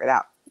figure it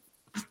out.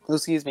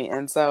 Excuse me.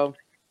 And so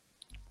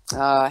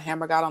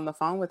Hammer got on the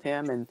phone with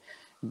him and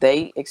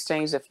they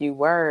exchanged a few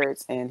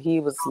words and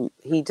he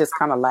just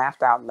kind of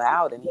laughed out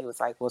loud and he was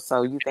like, well,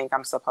 so you think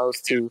I'm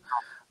supposed to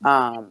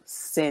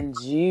send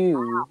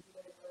you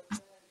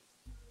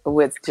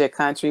with your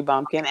country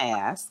bumpkin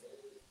ass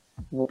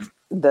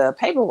the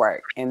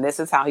paperwork? And this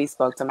is how he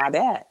spoke to my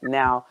dad.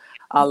 Now,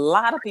 a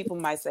lot of people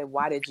might say,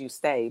 why did you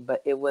stay?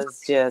 But it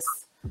was just,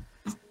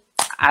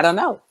 I don't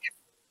know.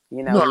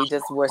 We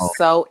just were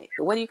so,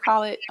 what do you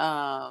call it?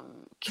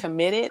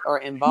 Committed or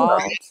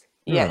involved?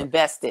 Yeah,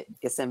 invested.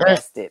 It's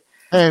invested.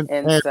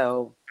 And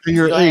so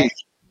your age,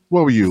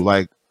 what were you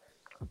like?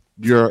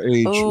 Your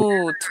age?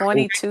 Ooh,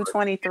 22,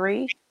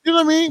 23. You know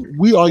what I mean?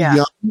 We are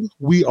young.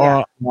 We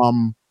are,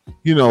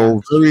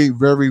 very,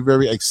 very,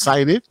 very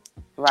excited.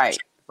 Right.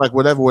 Like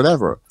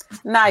whatever.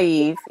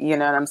 Naive. You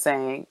know what I'm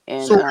saying?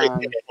 And so,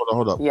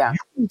 hold up. Yeah.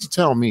 You need to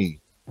tell me,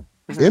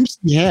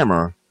 MC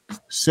Hammer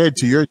said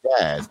to your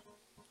dad,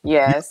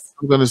 yes,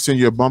 I'm going to send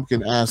your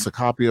bumpkin ass a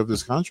copy of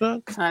this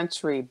contract?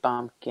 Country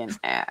bumpkin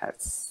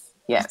ass.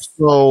 Yes.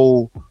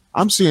 So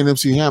I'm seeing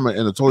MC Hammer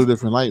in a totally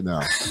different light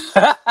now.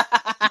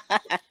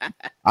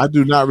 I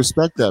do not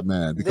respect that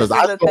man because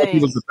I thought he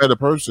was a better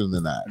person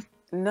than that.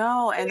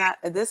 No, and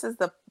this is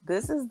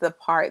the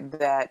part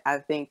that I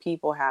think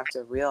people have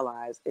to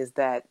realize is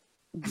that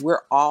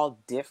we're all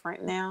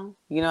different now.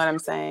 You know what I'm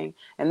saying?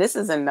 And this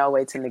is in no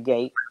way to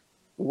negate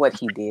what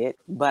he did,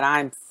 but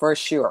I'm for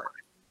sure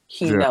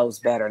he knows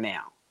better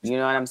now. You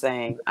know what I'm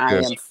saying? I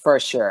am for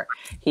sure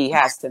he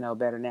has to know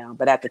better now.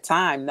 But at the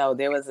time, no,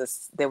 there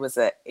was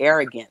a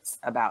arrogance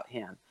about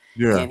him,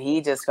 and he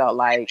just felt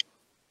like,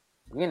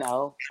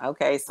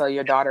 okay, so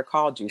your daughter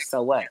called you.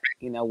 So what?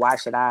 Why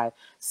should I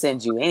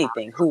send you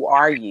anything? Who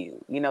are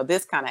you?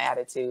 This kind of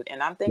attitude.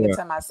 And I'm thinking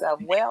to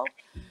myself, well,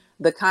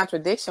 the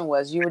contradiction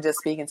was you were just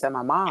speaking to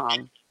my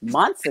mom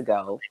months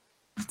ago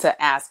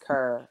to ask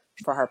her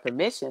for her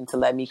permission to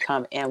let me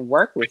come and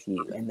work with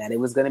you and that it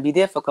was going to be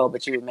difficult,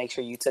 but you would make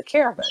sure you took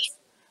care of us.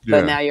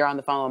 But now you're on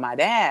the phone with my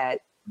dad.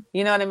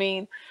 You know what I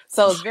mean?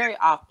 So it's very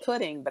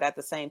off-putting, but at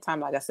the same time,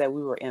 like I said,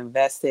 we were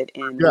invested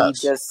and we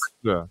just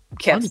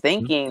kept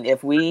thinking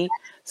if we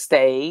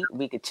stayed,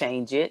 we could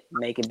change it,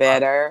 make it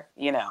better,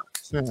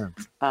 So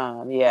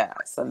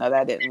no,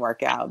 that didn't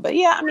work out. But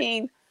yeah, I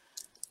mean,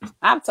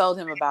 I've told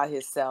him about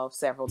himself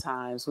several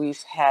times. We've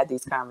had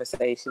these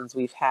conversations.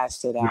 We've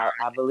hashed it out.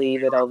 I believe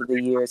that over the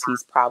years,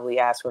 he's probably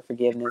asked for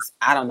forgiveness.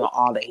 I don't know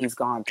all that he's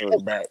gone through,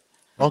 but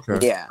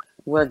yeah,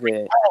 we're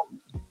good.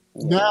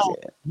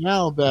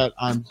 Now that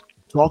I'm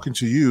talking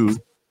to you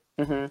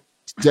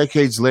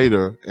decades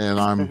later and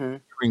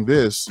I'm doing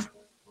this,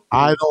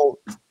 I don't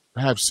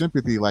have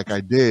sympathy like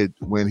I did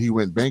when he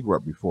went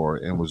bankrupt before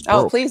and was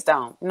broke. Oh, please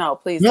don't. No,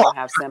 please don't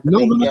have sympathy.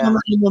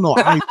 No.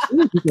 I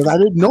do because I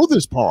didn't know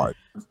this part.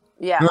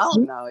 Yeah. You know Oh what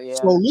I mean? no.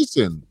 So Yeah.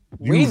 listen,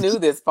 We you knew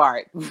this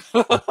part. reap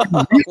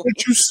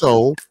what you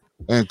sow,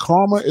 and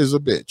karma is a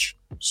bitch.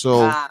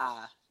 So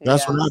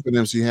that's Yeah. what happened,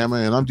 MC Hammer.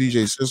 And I'm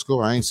DJ Cisco.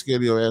 I ain't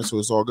scared of your ass, so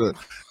it's all good.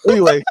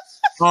 Anyway,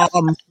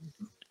 um,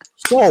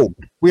 so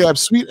we have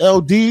Sweet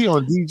LD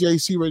on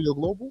DJC Radio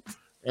Global,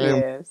 and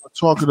Yes. we're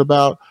talking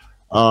about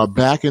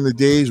back in the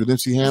days with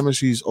MC Hammer.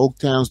 She's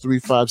Oaktown's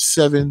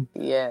 357.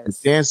 Yes.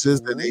 Dances,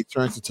 then they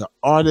turned into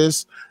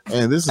artists,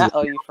 and this is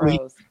You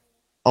froze.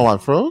 Oh, I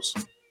froze.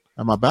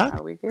 Am I back?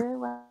 Are we good?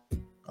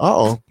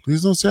 Oh,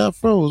 please don't say I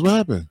froze. What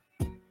happened?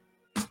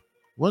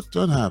 What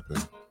done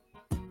happened?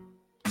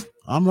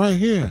 I'm right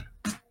here.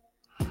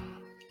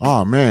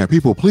 Oh man,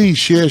 people, please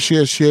share.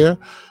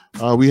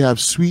 We have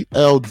Sweet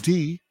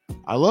LD.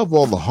 I love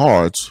all the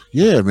hearts.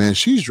 Yeah, man,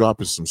 she's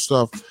dropping some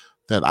stuff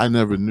that I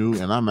never knew,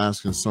 and I'm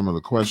asking some of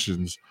the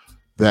questions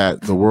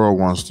that the world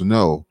wants to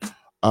know.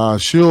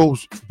 She'll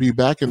be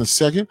back in a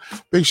second.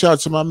 Big shout out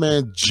to my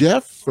man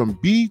Jeff from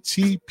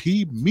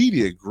BTP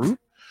Media Group.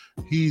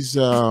 He's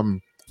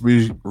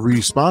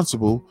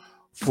responsible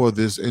for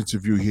this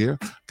interview here.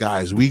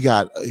 Guys, we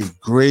got a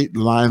great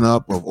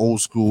lineup of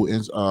old school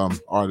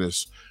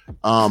artists.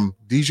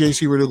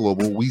 DJC Radio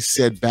Global, we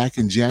said back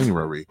in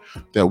January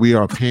that we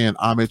are paying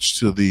homage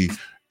to the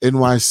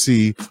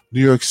NYC,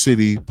 New York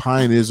City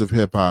pioneers of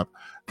hip hop,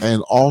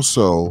 and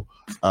also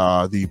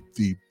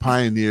the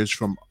pioneers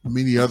from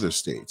many other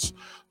states.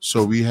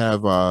 So we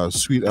have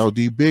Sweet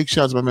LD. Big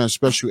shout out to my man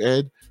Special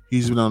Ed.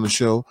 He's been on the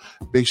show.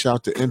 Big shout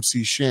out to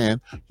MC Shan.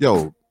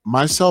 Yo,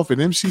 myself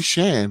and MC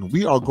Shan,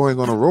 we are going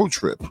on a road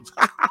trip.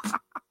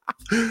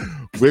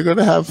 We're going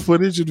to have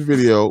footage and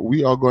video.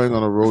 We are going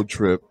on a road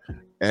trip,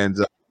 and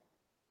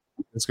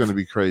it's going to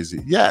be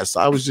crazy. Yes,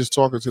 I was just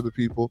talking to the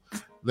people.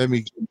 Let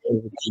me get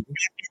over to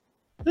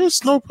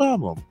It's no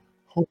problem.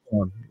 Hold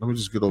on. Let me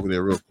just get over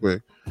there real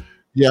quick.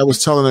 Yeah, I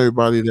was telling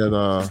everybody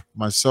that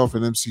myself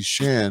and MC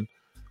Shan,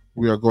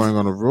 we are going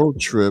on a road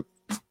trip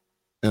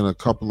in a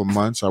couple of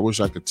months. I wish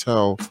I could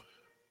tell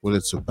what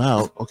it's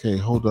about. Okay,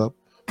 hold up.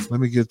 Let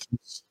me get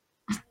this.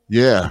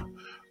 Yeah.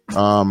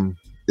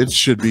 It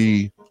should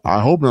be, I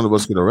hope none of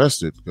us get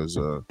arrested because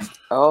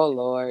oh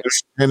Lord.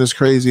 And it's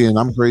crazy and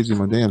I'm crazy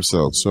my damn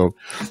self. So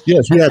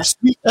yes, we have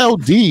Sweet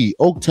LD,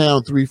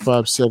 Oaktown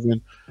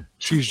 357.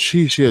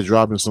 She had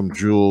dropping some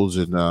jewels,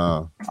 and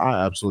I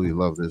absolutely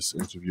love this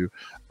interview.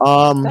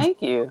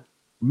 Thank you.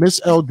 Miss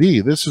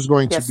LD, this is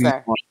going to be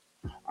sir. on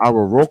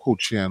our Roku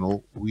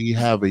channel. We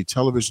have a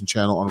television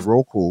channel on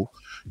Roku.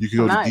 You can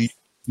go to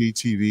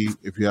DTV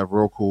if you have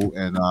Roku,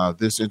 and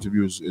this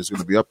interview is going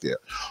to be up there.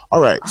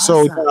 All right,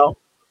 awesome. So now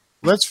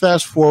let's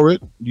fast forward.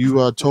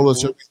 You told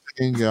us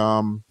everything.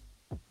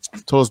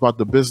 Told us about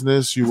the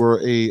business. You were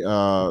a,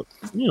 I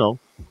don't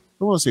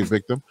want to say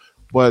victim,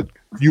 but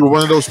you were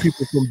one of those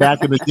people from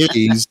back in the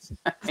days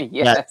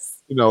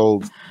yes.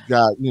 that,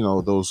 got,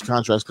 those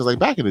contracts. Because like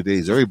back in the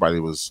days, everybody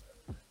was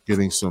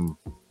getting some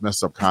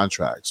messed up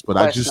contracts. But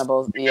I just,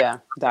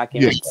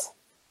 documents.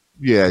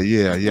 Yeah.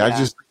 I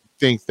just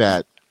think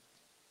that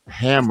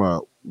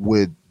Hammer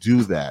would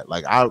do that.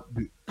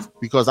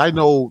 Because I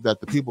know that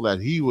the people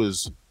that he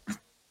was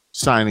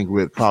signing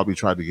with probably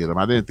tried to get him.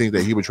 I didn't think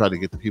that he would try to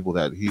get the people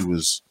that he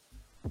was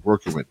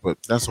working with, but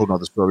that's a whole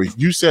nother story.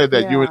 You said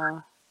that you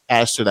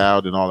hashed it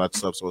out and all that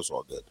stuff, so it's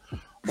all good.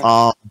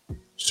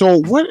 So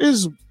what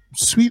is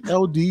Sweet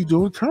LD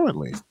doing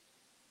currently?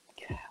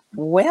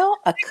 Well,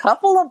 a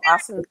couple of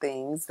awesome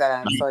things that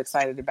I'm so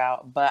excited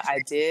about, but I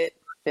did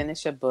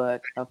finish a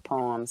book of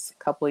poems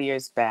a couple of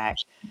years back.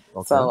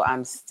 Okay. So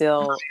I'm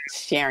still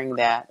sharing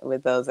that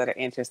with those that are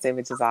interested,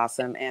 which is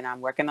awesome. And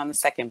I'm working on the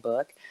second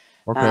book.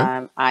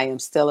 Okay. I am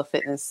still a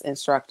fitness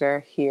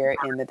instructor here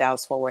in the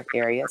Dallas-Fort Worth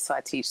area. So I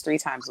teach 3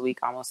 times a week,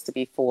 almost to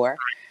be 4.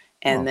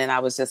 And then I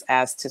was just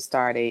asked to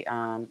start a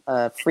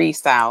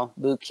freestyle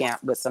boot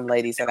camp with some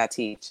ladies that I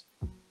teach.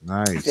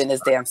 Nice.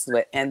 Fitness dance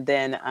with. And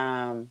then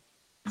I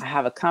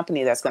have a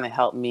company that's going to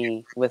help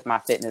me with my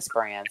fitness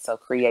brand. So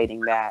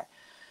creating that.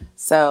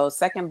 So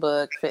second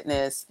book,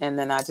 fitness. And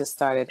then I just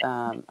started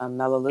a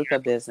Melaleuca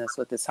business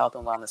with this health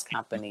and wellness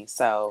company.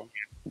 So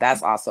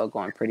that's also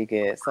going pretty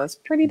good. So it's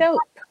pretty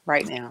dope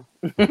right now.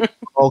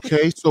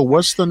 Okay, so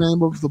what's the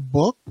name of the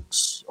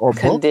books or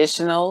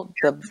Conditional?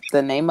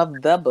 The name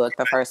of the book,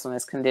 the first one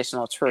is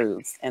Conditional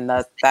Truths, and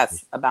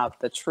that's about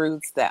the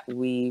truths that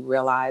we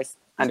realize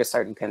under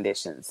certain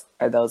conditions,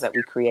 or those that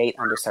we create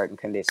under certain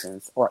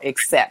conditions, or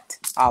accept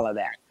all of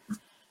that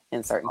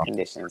in certain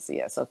conditions.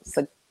 Yeah, so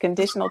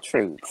Conditional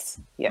Truths.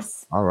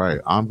 Yes. All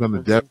right, I'm going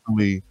to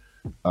definitely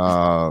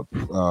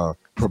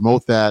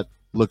promote that.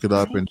 Look it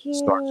up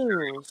start.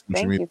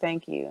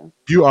 Thank you.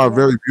 You are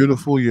very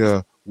beautiful.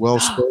 You're well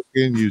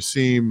spoken. You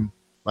seem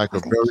like a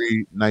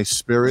very nice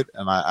spirit,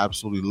 and I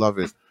absolutely love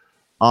it.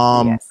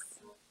 Yes.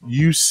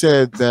 You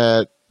said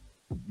that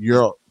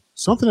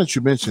something that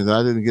you mentioned that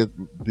I didn't get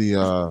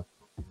the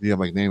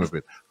name of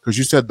it, because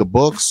you said the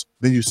books.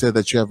 Then you said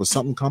that you have a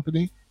something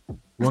company.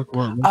 What?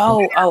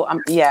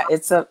 Yeah.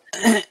 It's a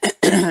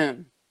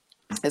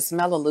It's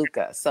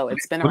Melaleuca. So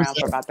it's been What is around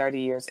for that? about 30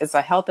 years. It's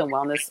a health and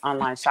wellness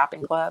online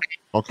shopping club.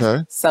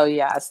 Okay. So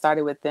yeah, I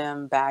started with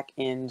them back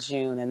in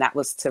June, and that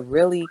was to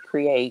really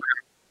create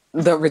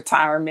the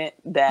retirement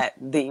that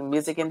the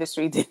music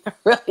industry didn't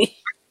really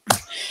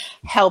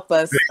help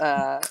us,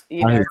 I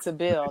hear. to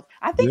build.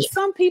 I Yeah. think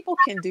some people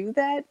can do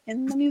that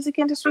in the music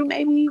industry,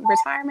 maybe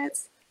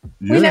retirements.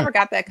 We Yeah. never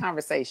got that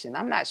conversation.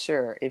 I'm not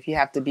sure if you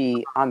have to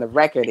be on the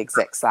record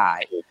exec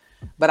side,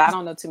 but I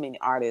don't know too many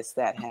artists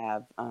that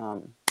have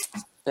been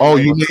Oh,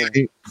 able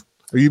to.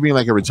 you mean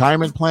like a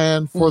retirement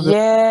plan for them?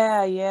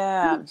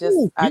 Yeah.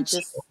 Ooh, I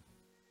just,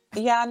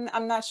 yeah,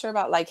 I'm not sure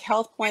about like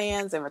health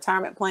plans and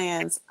retirement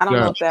plans. I don't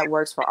know yeah. if that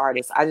works for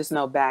artists. I just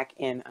know back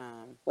in,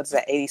 what's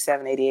that,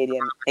 87, 88,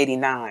 and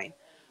 89,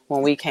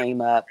 when we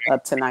came up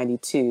to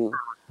 92,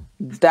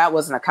 that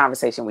wasn't a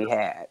conversation we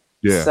had.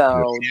 Yeah. Yeah.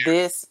 So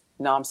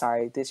no, I'm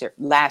sorry,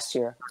 last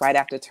year, right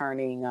after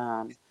turning,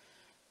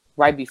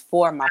 right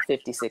before my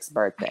 56th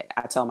birthday,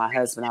 I told my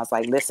husband, I was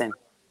like, listen,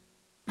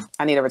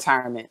 I need a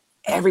retirement.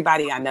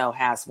 Everybody I know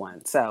has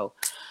one. So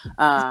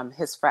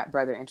his frat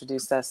brother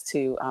introduced us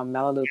to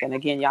Melaleuca. And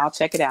again, y'all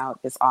check it out.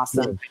 It's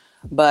awesome.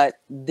 But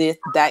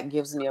that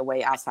gives me a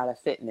way outside of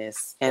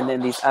fitness. And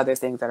then these other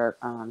things that are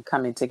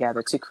coming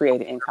together to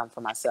create an income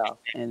for myself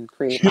and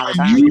create my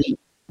retirement.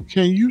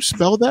 Can you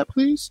spell that,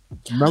 please?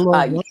 Uh,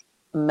 Mellow.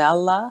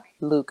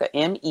 Melaleuca,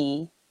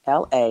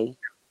 Melaleuca.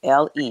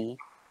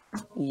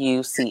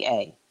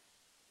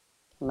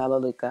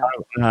 Melaleuca.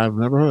 I've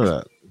never heard of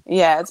that.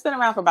 Yeah, it's been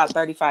around for about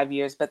 35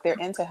 years, but they're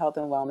into health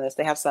and wellness.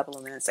 They have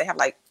supplements. They have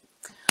like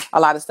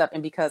a lot of stuff.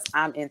 And because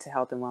I'm into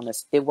health and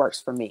wellness, it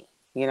works for me.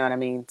 You know what I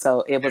mean?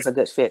 So it was a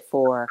good fit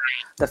for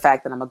the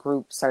fact that I'm a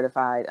group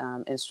certified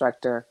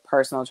instructor,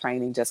 personal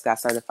training, just got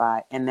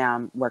certified. And now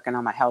I'm working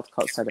on my health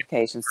coach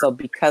certification. So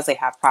because they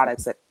have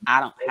products that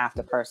I don't have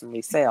to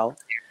personally sell,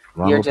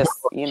 you're just,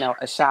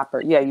 a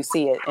shopper. Yeah, you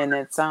see it. And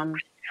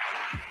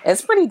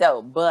it's pretty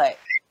dope. But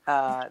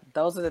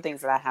those are the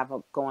things that I have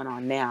going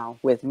on now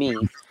with me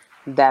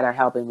that are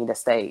helping me to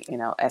stay,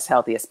 as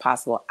healthy as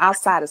possible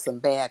outside of some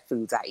bad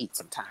foods I eat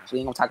sometimes. We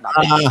ain't gonna talk about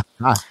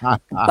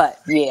that. But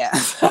yeah.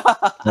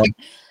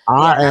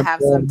 I I am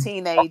have some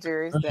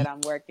teenagers that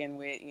I'm working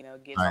with,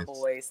 getting my nice.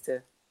 boys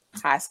to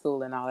high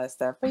school and all that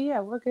stuff. But yeah,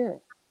 we're good.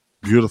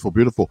 Beautiful,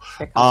 beautiful.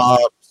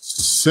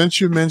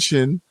 Since you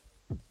mentioned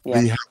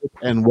the health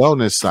and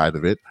wellness side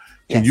of it,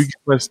 can you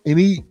give us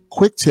any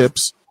quick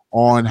tips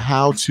on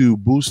how to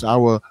boost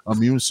our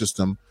immune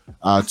system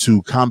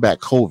to combat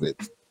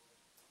COVID?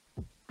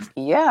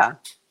 Yeah.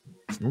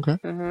 Okay.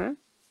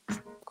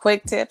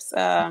 Quick tips.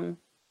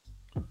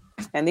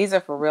 And these are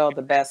for real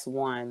the best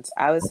ones.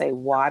 I would say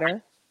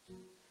water,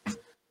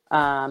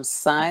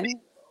 sun,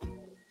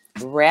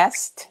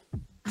 rest.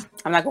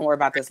 I'm not going to worry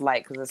about this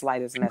light because this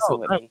light is messing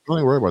with me.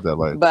 Don't worry about that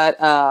light.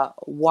 But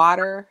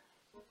water,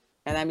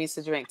 and that means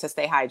to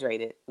stay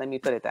hydrated. Let me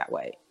put it that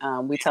way.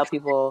 We tell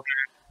people,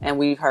 and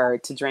we've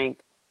heard, to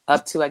drink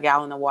up to a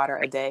gallon of water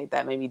a day.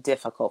 That may be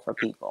difficult for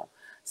people.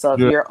 So if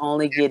you're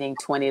only getting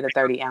 20 to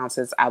 30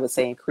 ounces, I would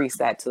say increase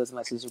that to as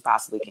much as you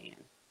possibly can.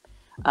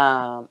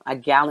 A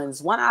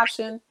gallon's one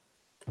option,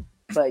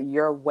 but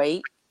your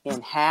weight in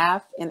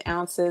half in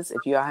ounces, if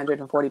you're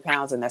 140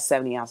 pounds, and that's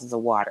 70 ounces of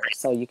water.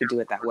 So you could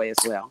do it that way as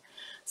well.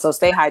 So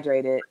stay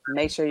hydrated.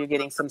 Make sure you're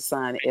getting some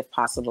sun if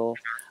possible,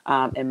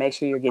 and make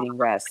sure you're getting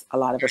rest. A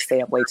lot of us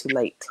stay up way too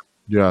late.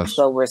 Yes.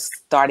 So we're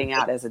starting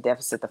out as a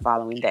deficit the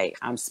following day.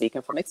 I'm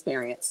speaking from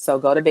experience. So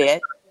go to bed.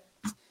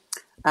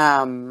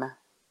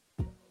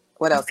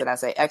 What else did I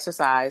say?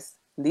 Exercise.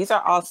 These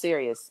are all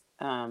serious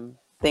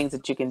things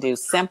that you can do.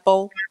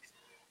 Simple,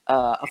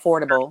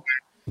 affordable.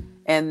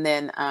 And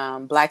then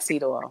black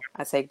seed oil.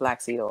 I take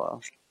black seed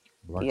oil.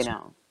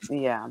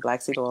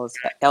 Black seed oil is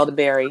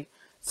elderberry.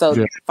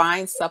 So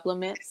find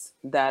supplements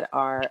that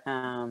are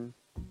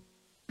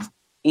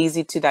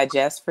easy to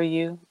digest for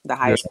you, the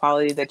highest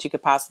quality that you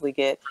could possibly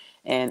get,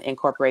 and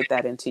incorporate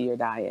that into your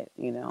diet,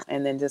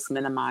 and then just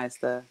minimize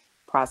the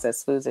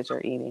processed foods that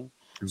you're eating.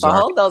 Exactly. So I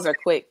hope those are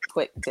quick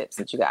tips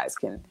that you guys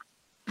can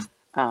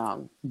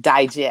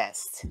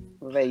digest.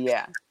 But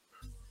yeah.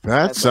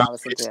 That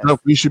sounds like stuff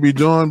we should be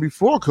doing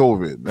before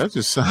COVID. That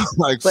just sounds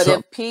like But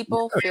if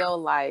people feel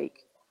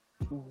like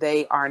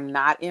they are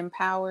not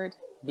empowered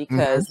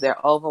because they're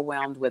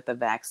overwhelmed with the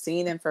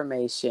vaccine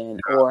information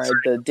or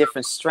the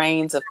different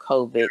strains of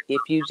COVID,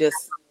 if you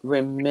just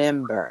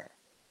remember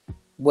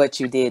what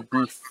you did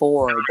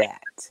before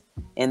that.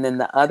 And then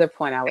the other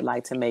point I would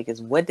like to make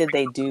is, what did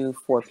they do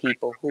for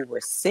people who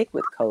were sick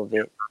with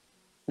COVID?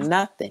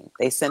 Nothing.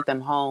 They sent them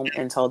home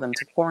and told them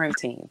to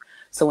quarantine.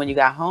 So when you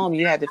got home,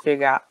 you had to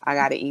figure out, I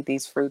got to eat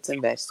these fruits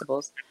and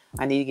vegetables.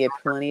 I need to get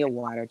plenty of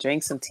water,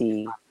 drink some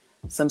tea,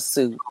 some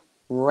soup,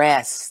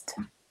 rest.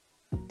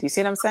 Do you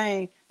see what I'm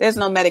saying? There's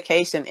no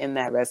medication in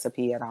that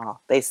recipe at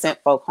all. They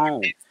sent folk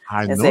home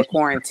and said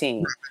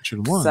quarantine.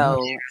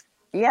 So,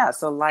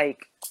 so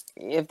like,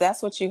 if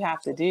that's what you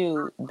have to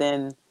do,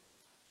 then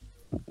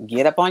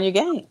get up on your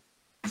game.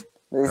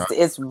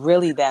 It's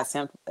really that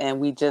simple.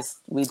 And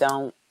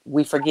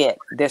we forget.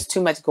 There's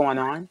too much going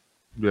on.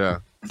 Yeah.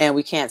 and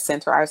we can't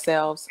center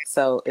ourselves.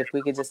 So if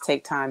we could just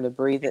take time to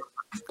breathe it,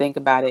 think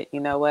about it, you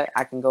know what?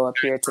 I can go up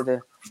here to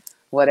the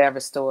whatever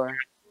store,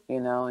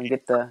 and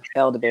get the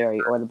elderberry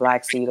or the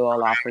black seed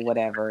oil off or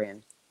whatever,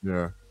 and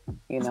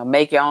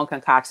make your own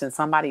concoction.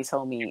 Somebody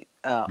told me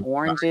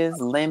oranges,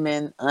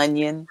 lemon,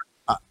 onion,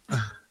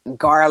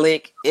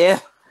 garlic. Yeah.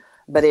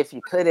 But if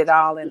you put it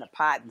all in the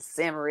pot and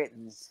simmer it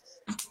and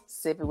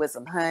sip it with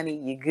some honey,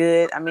 you're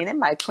good. I mean, it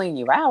might clean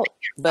you out,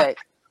 but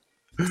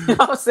you know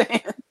what I'm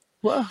saying?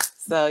 Well,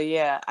 so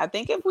yeah, I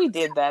think if we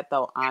did that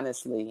though,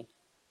 honestly,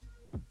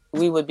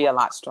 we would be a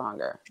lot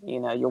stronger.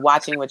 You're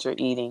watching what you're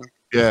eating.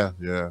 Yeah.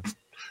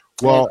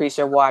 Well, increase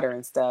your water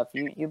and stuff.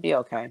 You'd be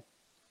okay.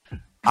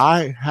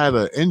 I had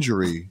an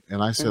injury,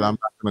 and I said I'm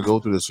not going to go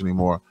through this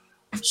anymore.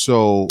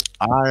 So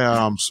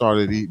I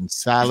started eating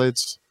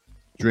salads,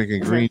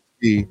 drinking green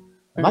tea,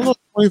 and I lost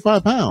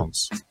 25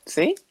 pounds.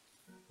 See?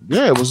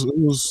 Yeah, it was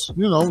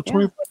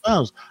 25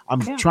 pounds.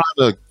 I'm trying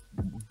to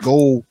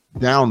go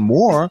down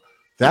more.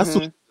 That's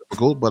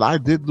difficult, but I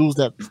did lose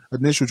that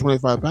initial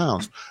 25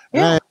 pounds.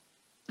 Yeah. And,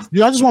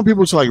 I just want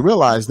people to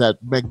realize that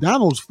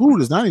McDonald's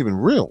food is not even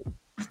real.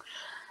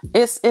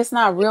 It's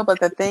not real, but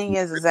the thing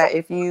is that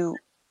if you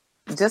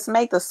just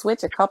make the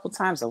switch a couple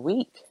times a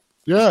week,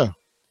 a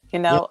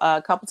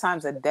couple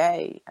times a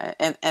day,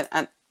 and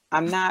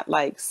I'm not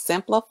like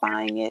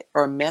simplifying it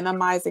or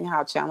minimizing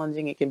how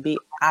challenging it can be.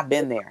 I've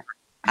been there.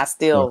 I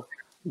still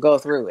go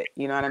through it.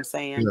 You know what I'm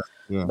saying?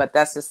 Yeah. But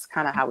that's just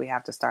kind of how we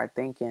have to start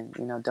thinking.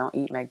 Don't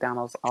eat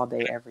McDonald's all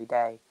day, every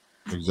day.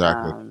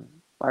 Exactly.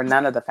 Or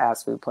none of the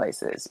fast food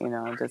places.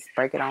 Just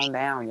break it on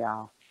down,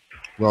 y'all.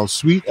 Well,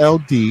 Sweet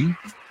LD.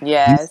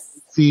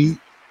 Yes. DJC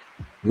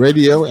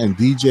Radio and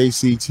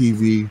DJC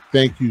TV.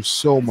 Thank you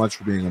so much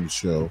for being on the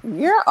show.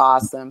 You're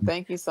awesome.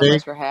 Thank you so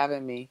much for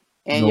having me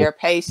and your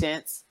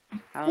patience.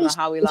 I don't know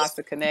how we lost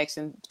the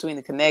connection between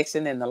the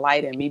connection and the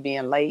light and me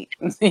being late.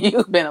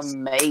 You've been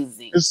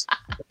amazing.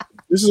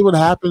 This is what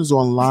happens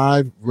on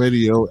live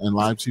radio and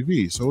live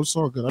TV. So it's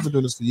all good. I've been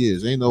doing this for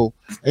years. Ain't no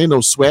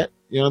sweat.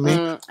 You know what I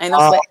mean? Ain't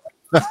no sweat.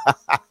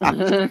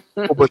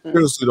 But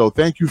seriously though,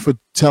 thank you for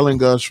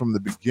telling us from the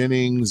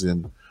beginnings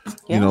and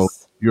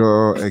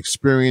your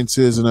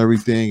experiences and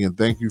everything, and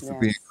thank you for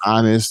being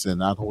honest and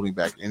not holding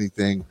back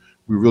anything.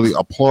 We really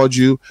applaud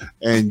you,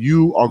 and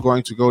you are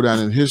going to go down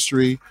in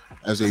history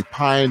as a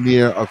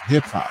pioneer of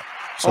hip hop.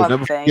 So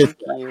never forget that.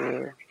 Thank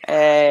you.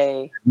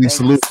 Hey, we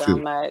salute you so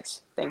much.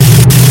 Thank you.